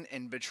rebellion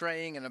and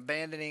betraying and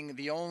abandoning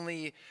the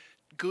only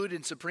good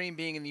and supreme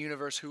being in the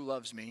universe who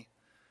loves me.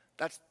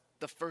 That's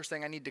the first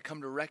thing I need to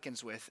come to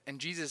reckons with. And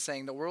Jesus is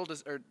saying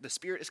the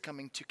Spirit is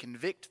coming to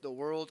convict the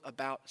world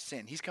about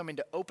sin. He's coming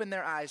to open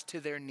their eyes to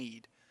their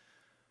need.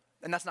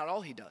 And that's not all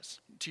he does,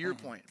 to your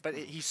point. But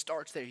he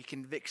starts there. He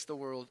convicts the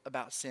world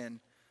about sin.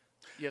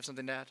 You have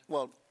something to add?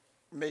 Well,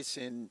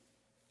 Mason,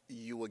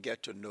 you will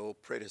get to know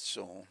pretty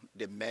soon.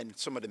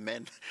 Some of the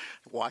men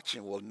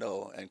watching will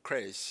know. And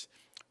Chris,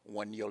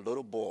 when your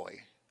little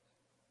boy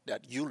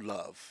that you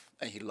love,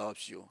 and he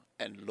loves you,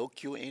 and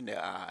look you in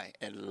the eye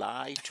and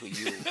lie to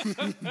you,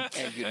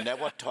 and you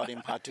never taught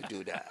him how to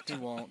do that. He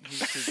won't.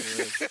 He's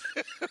too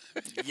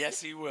good.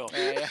 Yes, he will.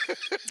 Yeah.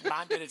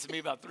 Mine did it to me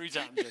about 3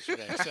 times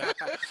yesterday. So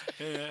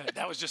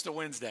that was just a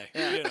Wednesday.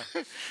 Yeah. You know.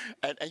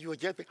 And you were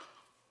just,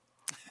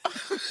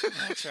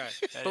 That's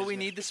right. But we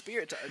need the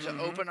Spirit to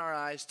open our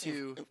eyes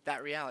to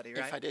that reality, in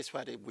right? fact, that's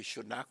why we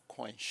should not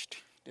quench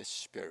the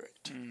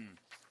Spirit.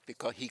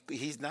 Because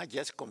he's not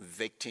just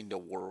convicting the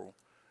world,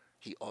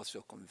 he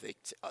also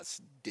convicts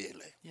us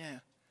daily. Yeah.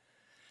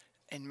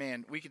 And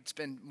man, we could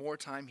spend more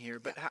time here,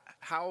 but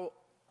how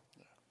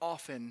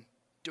often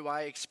do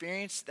I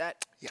experience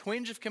that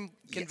twinge of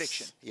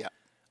conviction? Yes. Yeah.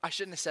 I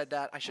shouldn't have said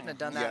that. I shouldn't have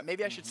done that. Yeah.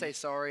 Maybe I should say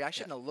sorry. I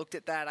shouldn't have looked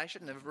at that. I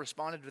shouldn't have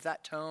responded with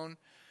that tone.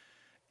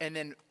 And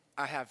then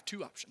I have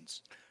 2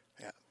 options.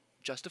 Yeah.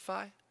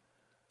 Justify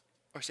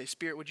or say,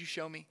 Spirit, would you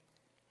show me?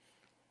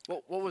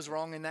 What was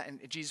wrong in that?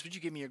 And Jesus, would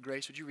you give me your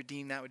grace? Would you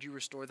redeem that? Would you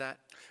restore that?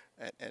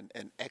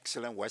 An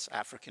excellent West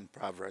African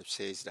proverb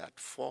says that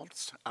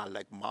faults are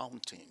like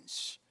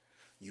mountains.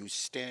 You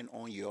stand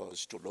on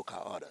yours to look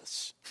at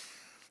others.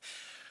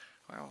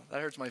 Wow,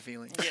 that hurts my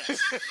feelings.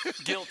 Yes.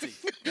 Guilty.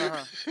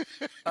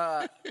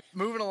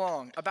 Moving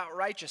along, about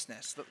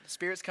righteousness. The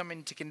Spirit's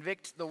coming to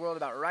convict the world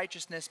about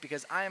righteousness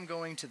because I am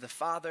going to the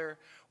Father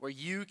where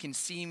you can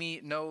see me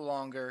no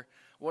longer.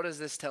 What does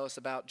this tell us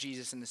about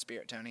Jesus and the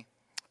Spirit, Tony?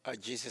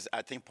 Jesus,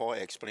 I think Paul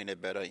explained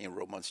it better in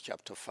Romans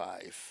chapter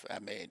 5. I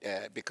mean,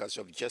 because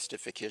of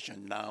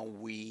justification, now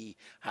we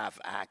have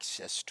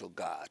access to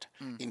God.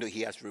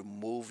 He has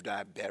removed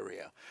that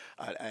barrier.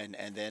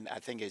 And then I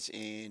think it's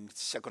in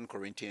 2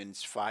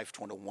 Corinthians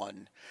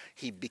 5:21,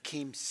 he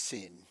became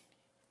sin.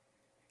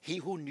 He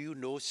who knew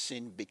no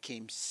sin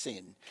became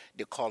sin.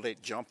 They call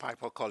it, John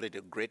Piper called it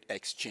a great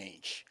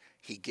exchange.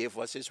 He gave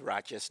us his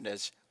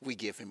righteousness, we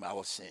gave him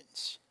our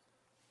sins.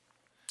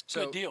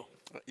 So, Good deal.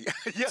 Yeah.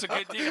 It's a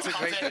good deal. It's a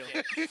great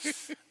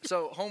deal.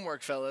 So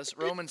homework, fellas,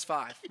 Romans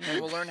 5. And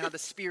we'll learn how the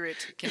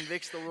Spirit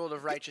convicts the world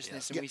of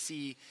righteousness, and we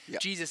see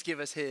Jesus give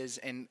us his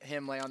and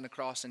him lay on the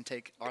cross and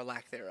take our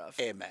lack thereof.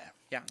 Amen.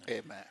 Yeah.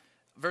 Amen.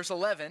 Verse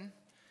 11,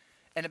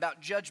 and about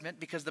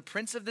judgment, because the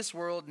prince of this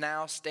world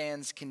now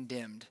stands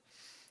condemned.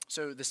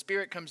 So the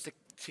Spirit comes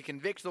to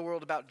convict the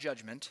world about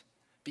judgment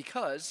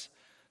because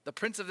the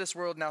prince of this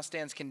world now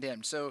stands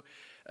condemned. So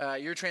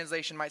your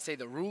translation might say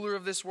the ruler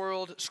of this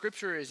world.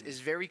 Scripture is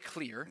very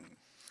clear.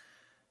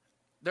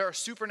 There are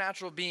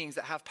supernatural beings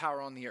that have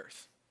power on the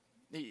earth.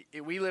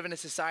 We live in a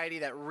society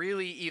that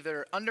really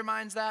either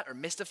undermines that or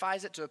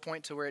mystifies it to a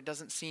point to where it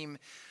doesn't seem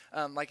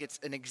like it's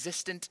an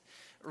existent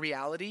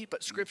reality.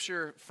 But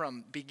Scripture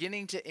from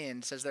beginning to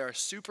end says there are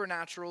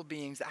supernatural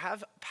beings that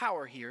have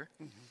power here.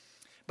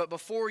 But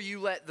before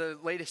you let the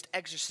latest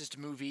Exorcist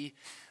movie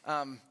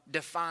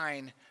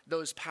define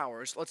those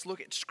powers, let's look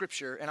at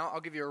Scripture. And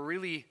I'll give you a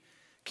really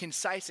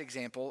concise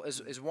example.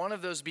 As one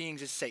of those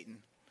beings is Satan.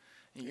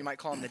 You might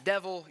call him the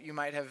devil. You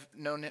might have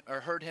known or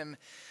heard him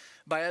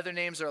by other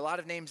names. There are a lot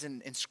of names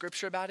in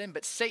Scripture about him.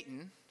 But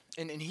Satan,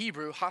 in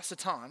Hebrew,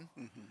 Hasatan,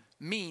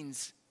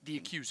 means the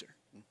accuser.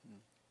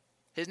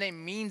 His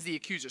name means the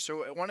accuser.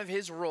 So one of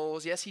his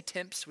roles, yes, he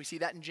tempts. We see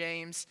that in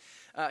James.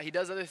 He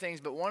does other things,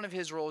 but one of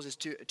his roles is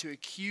to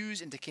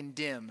accuse and to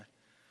condemn.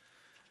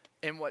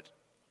 And what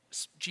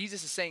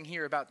Jesus is saying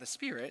here about the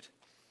Spirit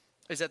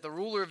is that the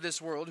ruler of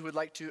this world who would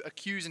like to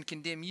accuse and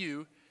condemn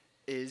you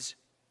is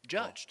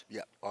judged.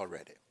 Yeah,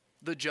 already.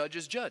 The judge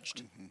is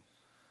judged.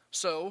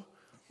 So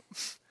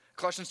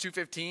Colossians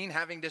 2:15,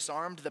 having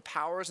disarmed the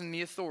powers and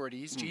the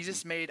authorities,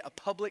 Jesus made a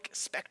public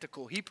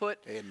spectacle. He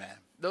put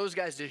those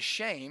guys to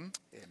shame,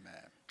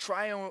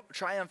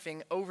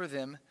 triumphing over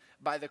them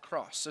by the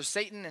cross. So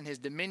Satan and his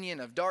dominion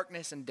of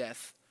darkness and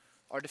death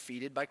are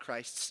defeated by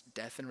Christ's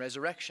death and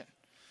resurrection.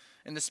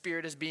 And the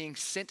Spirit is being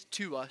sent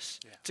to us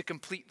to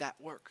complete that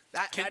work.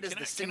 That is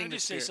the sending Can I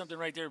just the Spirit. say something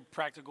right there,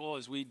 practical,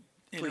 as we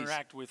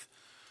interact with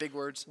big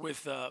words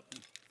with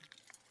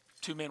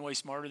two men way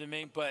smarter than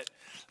me, but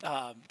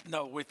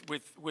no,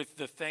 with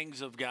the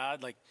things of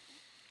God. Like,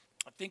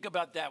 think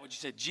about that. What you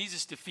said,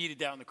 Jesus defeated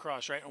down the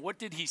cross, right? And what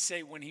did he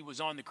say when he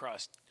was on the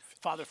cross?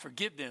 Father,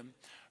 forgive them,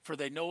 for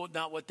they know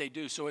not what they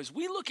do. So as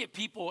we look at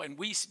people and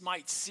we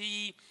might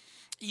see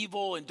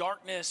evil and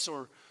darkness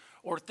or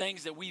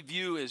things that we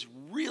view as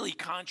really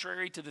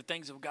contrary to the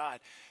things of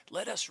God,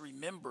 let us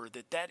remember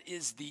that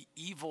is the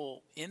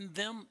evil in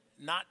them,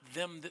 not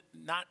them,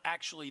 not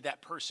actually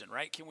that person,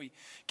 right?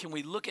 Can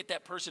we look at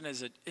that person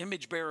as an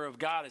image bearer of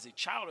God, as a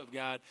child of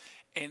God,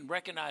 and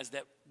recognize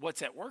that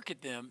what's at work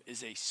at them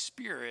is a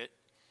spirit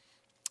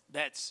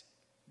that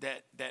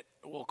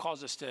will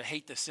cause us to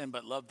hate the sin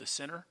but love the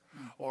sinner,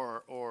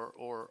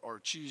 or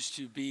choose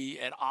to be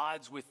at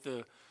odds with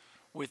the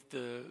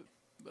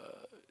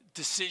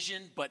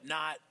decision but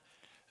not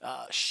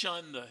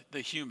shun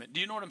the human.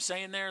 Do you know what I'm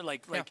saying there?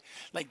 Like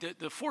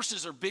the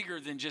forces are bigger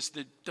than just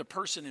the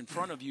person in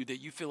front of you that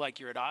you feel like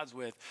you're at odds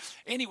with.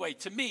 Anyway,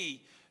 to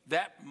me,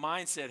 that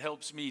mindset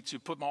helps me to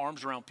put my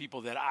arms around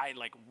people that I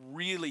like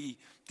really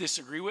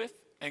disagree with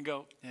and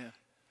go,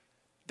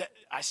 that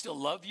I still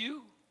love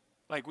you.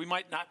 Like, we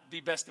might not be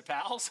best of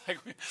pals,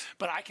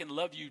 but I can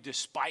love you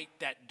despite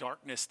that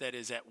darkness that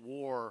is at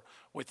war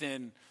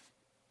within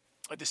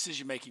a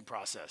decision-making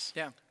process.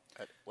 Yeah.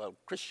 Well,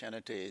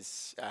 Christianity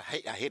is, I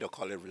hate to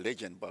call it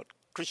religion, but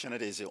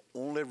Christianity is the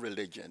only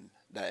religion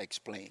that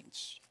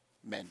explains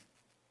men.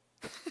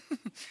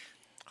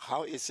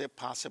 How is it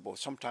possible?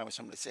 Sometimes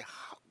somebody say,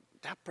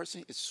 that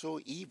person is so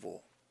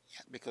evil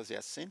because they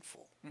are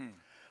sinful.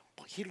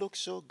 But he looks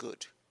so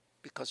good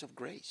because of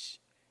grace.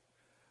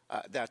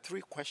 There are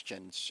three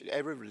questions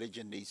every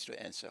religion needs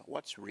to answer.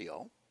 What's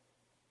real?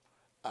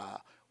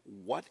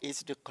 What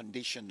is the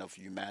condition of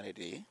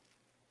humanity?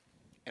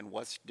 And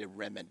what's the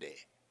remedy?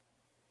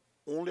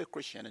 Only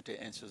Christianity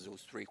answers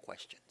those three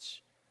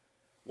questions.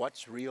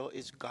 What's real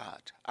is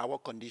God. Our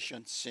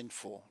condition,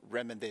 sinful.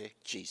 Remedy,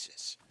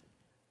 Jesus.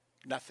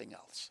 Nothing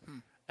else.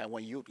 And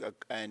when you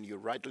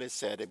rightly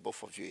said it,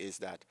 both of you, is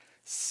that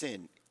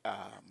sin.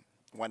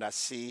 When I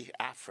see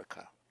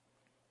Africa,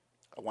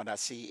 when I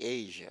see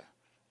Asia,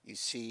 you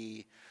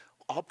see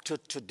up to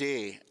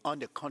today on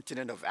the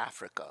continent of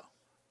Africa,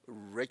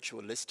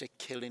 ritualistic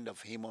killing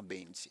of human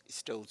beings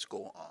still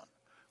go on.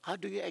 How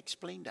do you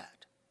explain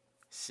that?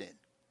 Sin.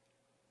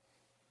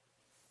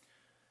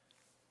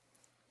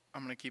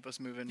 I'm going to keep us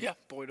moving. Yeah.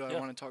 Boy, do I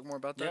want to talk more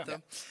about that,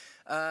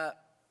 though.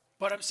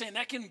 But I'm saying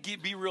that can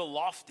be real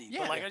lofty. Yeah.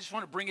 But like, I just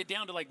want to bring it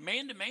down to like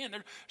man to man.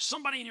 There's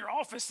somebody in your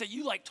office that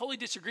you like totally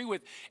disagree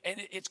with, and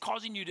it's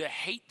causing you to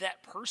hate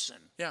that person.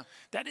 Yeah.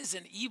 That is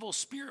an evil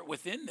spirit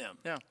within them.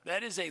 Yeah.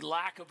 That is a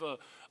lack of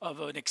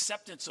an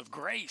acceptance of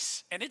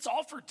grace, and it's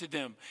offered to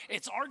them.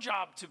 It's our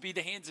job to be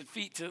the hands and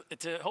feet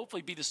to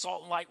hopefully be the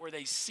salt and light where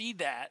they see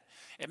that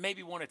and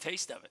maybe want a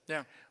taste of it.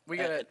 Yeah. We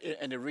got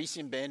to. And the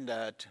reason being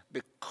that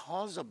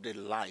because of the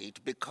light,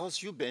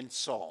 because you've been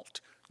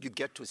salt, you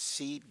get to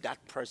see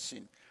that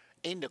person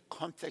in the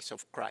context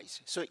of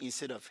Christ. So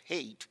instead of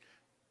hate,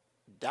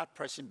 that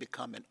person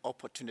become an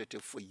opportunity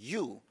for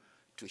you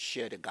to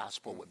share the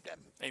gospel with them.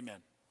 Amen.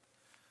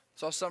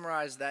 So I'll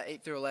summarize that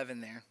 8 through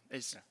 11 there.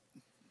 Is,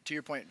 to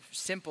your point,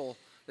 simple.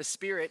 The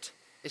Spirit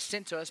is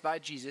sent to us by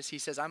Jesus. He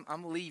says, I'm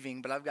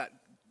leaving, but I've got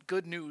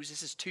good news.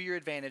 This is to your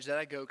advantage that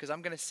I go, because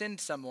I'm going to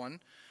send someone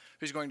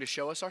who's going to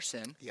show us our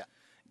sin,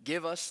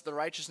 give us the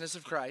righteousness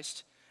of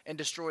Christ, and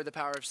destroy the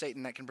power of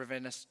Satan that can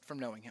prevent us from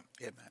knowing him.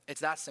 Amen.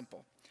 It's that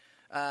simple.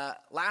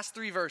 Last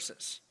three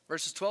verses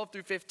 12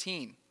 through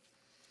 15.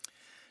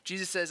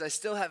 Jesus says, I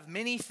still have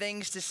many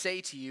things to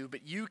say to you,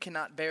 but you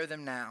cannot bear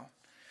them now.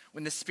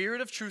 When the Spirit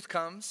of truth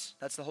comes,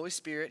 that's the Holy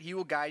Spirit, he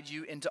will guide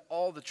you into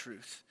all the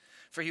truth.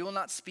 For he will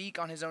not speak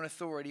on his own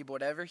authority, but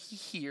whatever he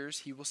hears,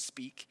 he will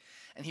speak,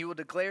 and he will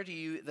declare to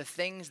you the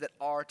things that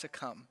are to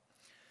come.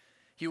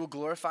 He will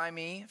glorify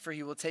me, for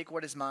he will take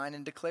what is mine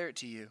and declare it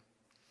to you.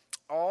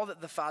 All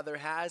that the Father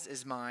has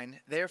is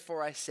mine.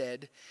 Therefore I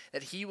said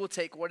that he will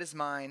take what is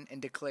mine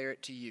and declare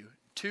it to you.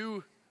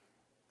 Two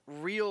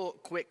real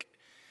quick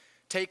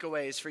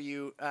takeaways for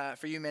you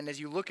men, as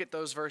you look at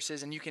those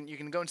verses, and you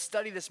can go and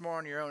study this more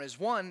on your own. Is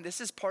one,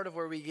 this is part of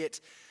where we get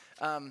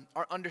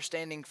our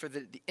understanding for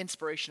the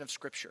inspiration of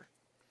Scripture.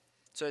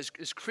 So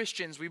as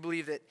Christians, we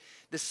believe that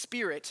the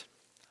Spirit,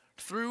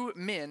 through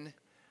men,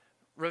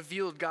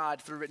 revealed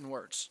God through written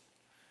words.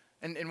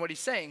 And what he's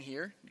saying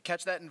here,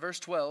 catch that in verse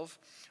 12,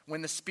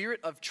 when the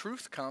Spirit of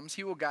truth comes,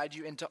 he will guide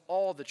you into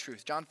all the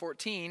truth. John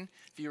 14,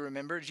 if you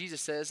remember,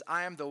 Jesus says,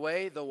 I am the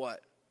way, the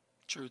what?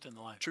 Truth and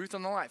the life. Truth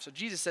and the life. So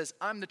Jesus says,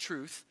 I'm the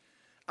truth.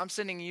 I'm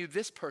sending you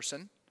this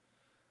person,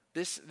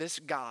 this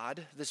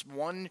God, this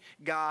one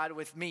God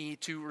with me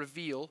to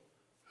reveal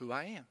who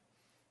I am.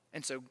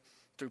 And so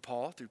through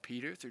Paul, through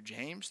Peter, through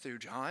James, through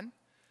John,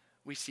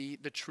 we see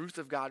the truth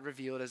of God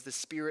revealed as the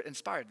Spirit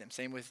inspired them.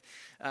 Same with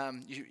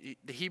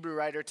the Hebrew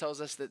writer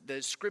tells us that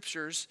the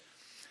scriptures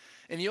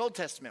in the Old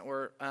Testament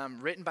were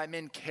written by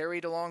men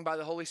carried along by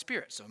the Holy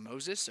Spirit. So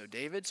Moses, so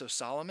David, so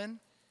Solomon.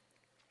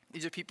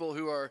 These are people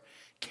who are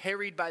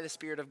carried by the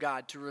Spirit of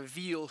God to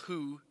reveal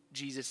who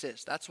Jesus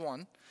is. That's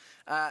one.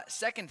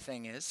 Second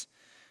thing is,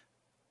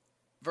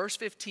 verse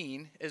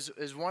 15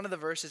 is one of the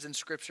verses in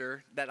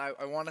Scripture that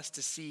I want us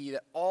to see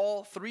that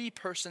all three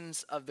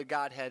persons of the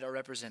Godhead are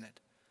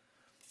represented.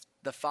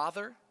 The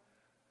Father,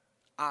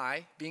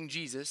 I, being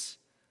Jesus.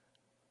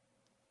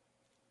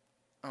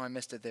 Oh, I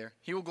missed it there.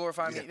 He will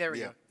glorify me. There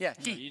we go. Yeah,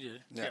 he. No, you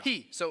did. Yeah.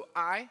 He. So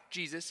I,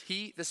 Jesus,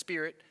 he, the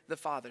Spirit, the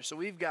Father. So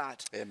we've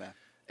got Amen.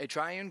 a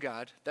triune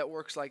God that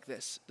works like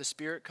this. The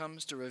Spirit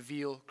comes to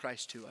reveal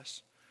Christ to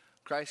us.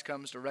 Christ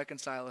comes to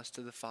reconcile us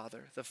to the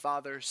Father. The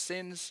Father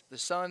sends the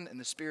Son and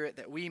the Spirit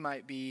that we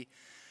might be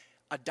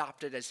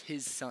adopted as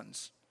his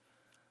sons.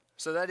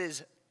 So that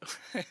is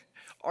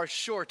our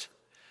short,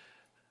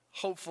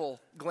 hopeful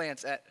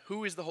glance at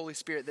who is the Holy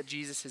Spirit that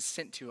Jesus has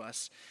sent to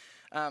us.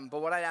 But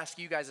what I'd ask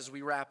you guys as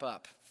we wrap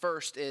up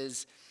first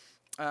is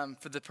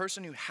for the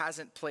person who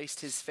hasn't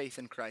placed his faith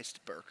in Christ,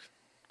 Burke,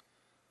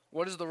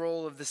 what is the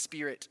role of the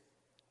Spirit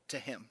to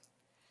him?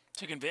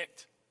 To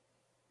convict.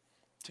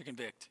 To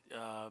convict.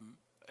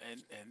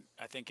 And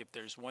I think if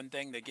there's one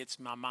thing that gets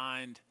my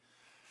mind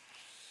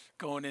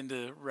going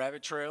into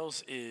rabbit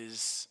trails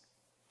is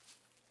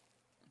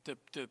the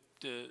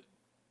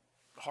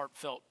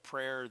heartfelt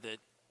prayer that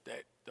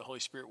the Holy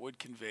Spirit would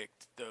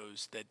convict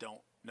those that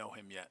don't know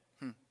him yet.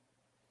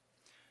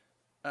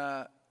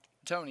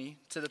 Tony,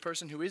 to the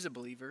person who is a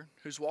believer,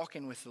 who's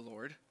walking with the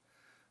Lord,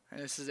 and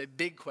this is a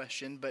big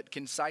question, but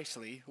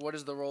concisely, what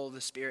is the role of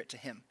the Spirit to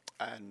him?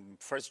 And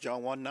 1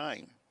 John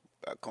 1:9,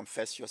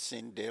 confess your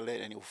sin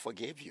daily and he will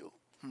forgive you.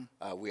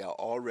 We are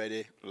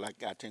already,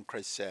 like I think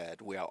Chris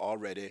said, we are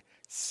already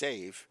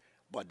saved,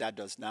 but that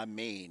does not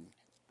mean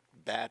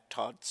bad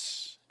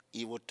thoughts,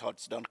 evil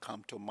thoughts don't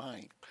come to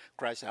mind.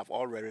 Christ have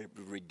already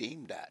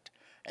redeemed that.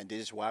 And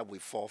this is why we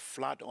fall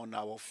flat on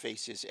our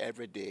faces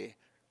every day,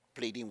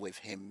 pleading with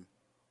him,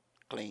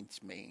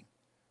 cleanse me,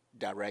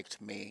 direct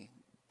me,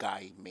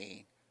 guide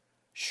me,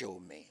 show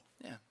me.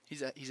 Yeah,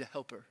 he's a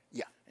helper,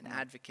 Yeah. an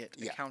advocate,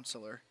 a Yeah.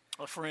 counselor.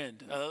 A friend,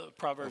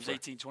 Proverbs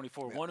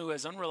 18:24. One who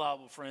has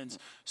unreliable friends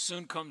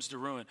soon comes to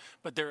ruin,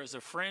 but there is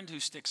a friend who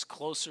sticks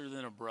closer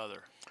than a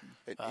brother.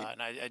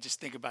 And I just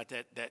think about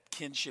that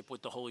kinship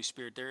with the Holy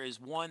Spirit. There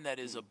is one that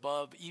is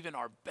above even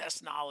our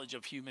best knowledge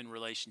of human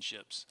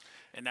relationships,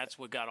 and that's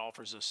what God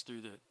offers us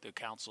through the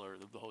counselor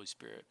of the Holy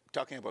Spirit.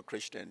 Talking about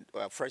Christian,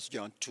 1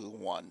 John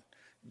 2:1,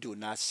 do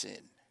not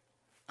sin.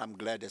 I'm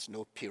glad there's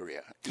no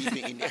period. Even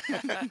in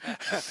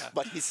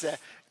but he said,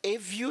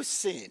 if you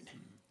sin,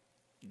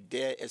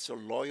 there is a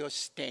lawyer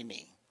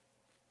standing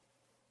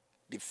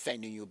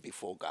defending you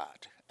before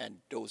God. And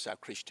those are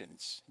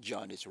Christians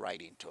John is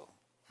writing to.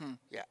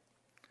 Yeah.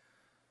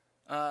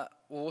 Well,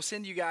 we'll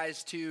send you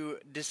guys to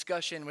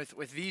discussion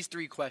with these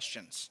 3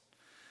 questions.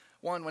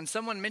 1, when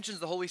someone mentions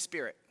the Holy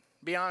Spirit,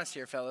 be honest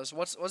here, fellas,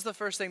 what's the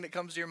first thing that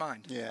comes to your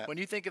mind? Yeah. When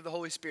you think of the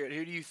Holy Spirit,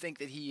 who do you think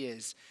that he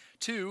is?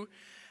 2,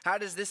 how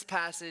does this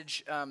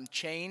passage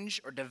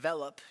change or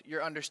develop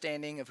your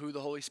understanding of who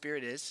the Holy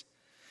Spirit is?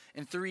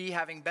 And 3,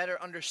 having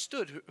better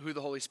understood who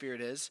the Holy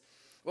Spirit is,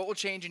 what will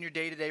change in your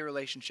day-to-day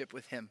relationship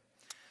with him?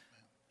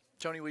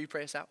 Tony, will you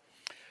pray us out?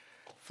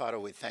 Father,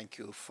 we thank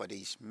you for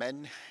these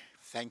men.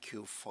 Thank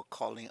you for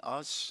calling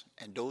us.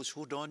 And those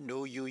who don't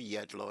know you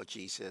yet, Lord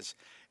Jesus,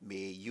 may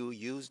you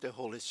use the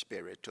Holy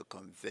Spirit to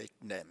convict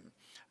them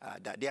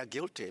that they are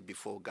guilty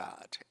before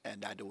God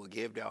and that they will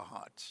give their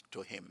hearts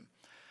to him.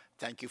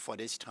 Thank you for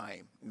this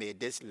time. May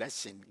this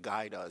lesson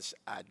guide us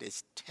at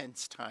this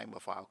tense time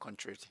of our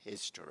country's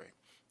history.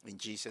 In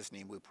Jesus'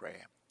 name we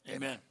pray.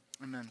 Amen.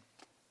 Amen.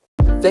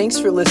 Thanks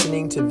for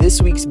listening to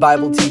this week's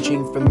Bible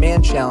teaching from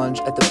Man Challenge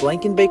at the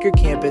Blankenbaker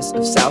campus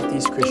of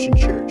Southeast Christian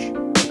Church.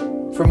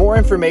 For more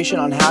information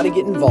on how to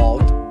get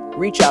involved,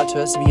 reach out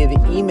to us via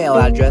the email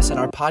address in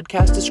our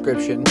podcast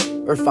description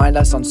or find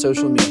us on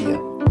social media.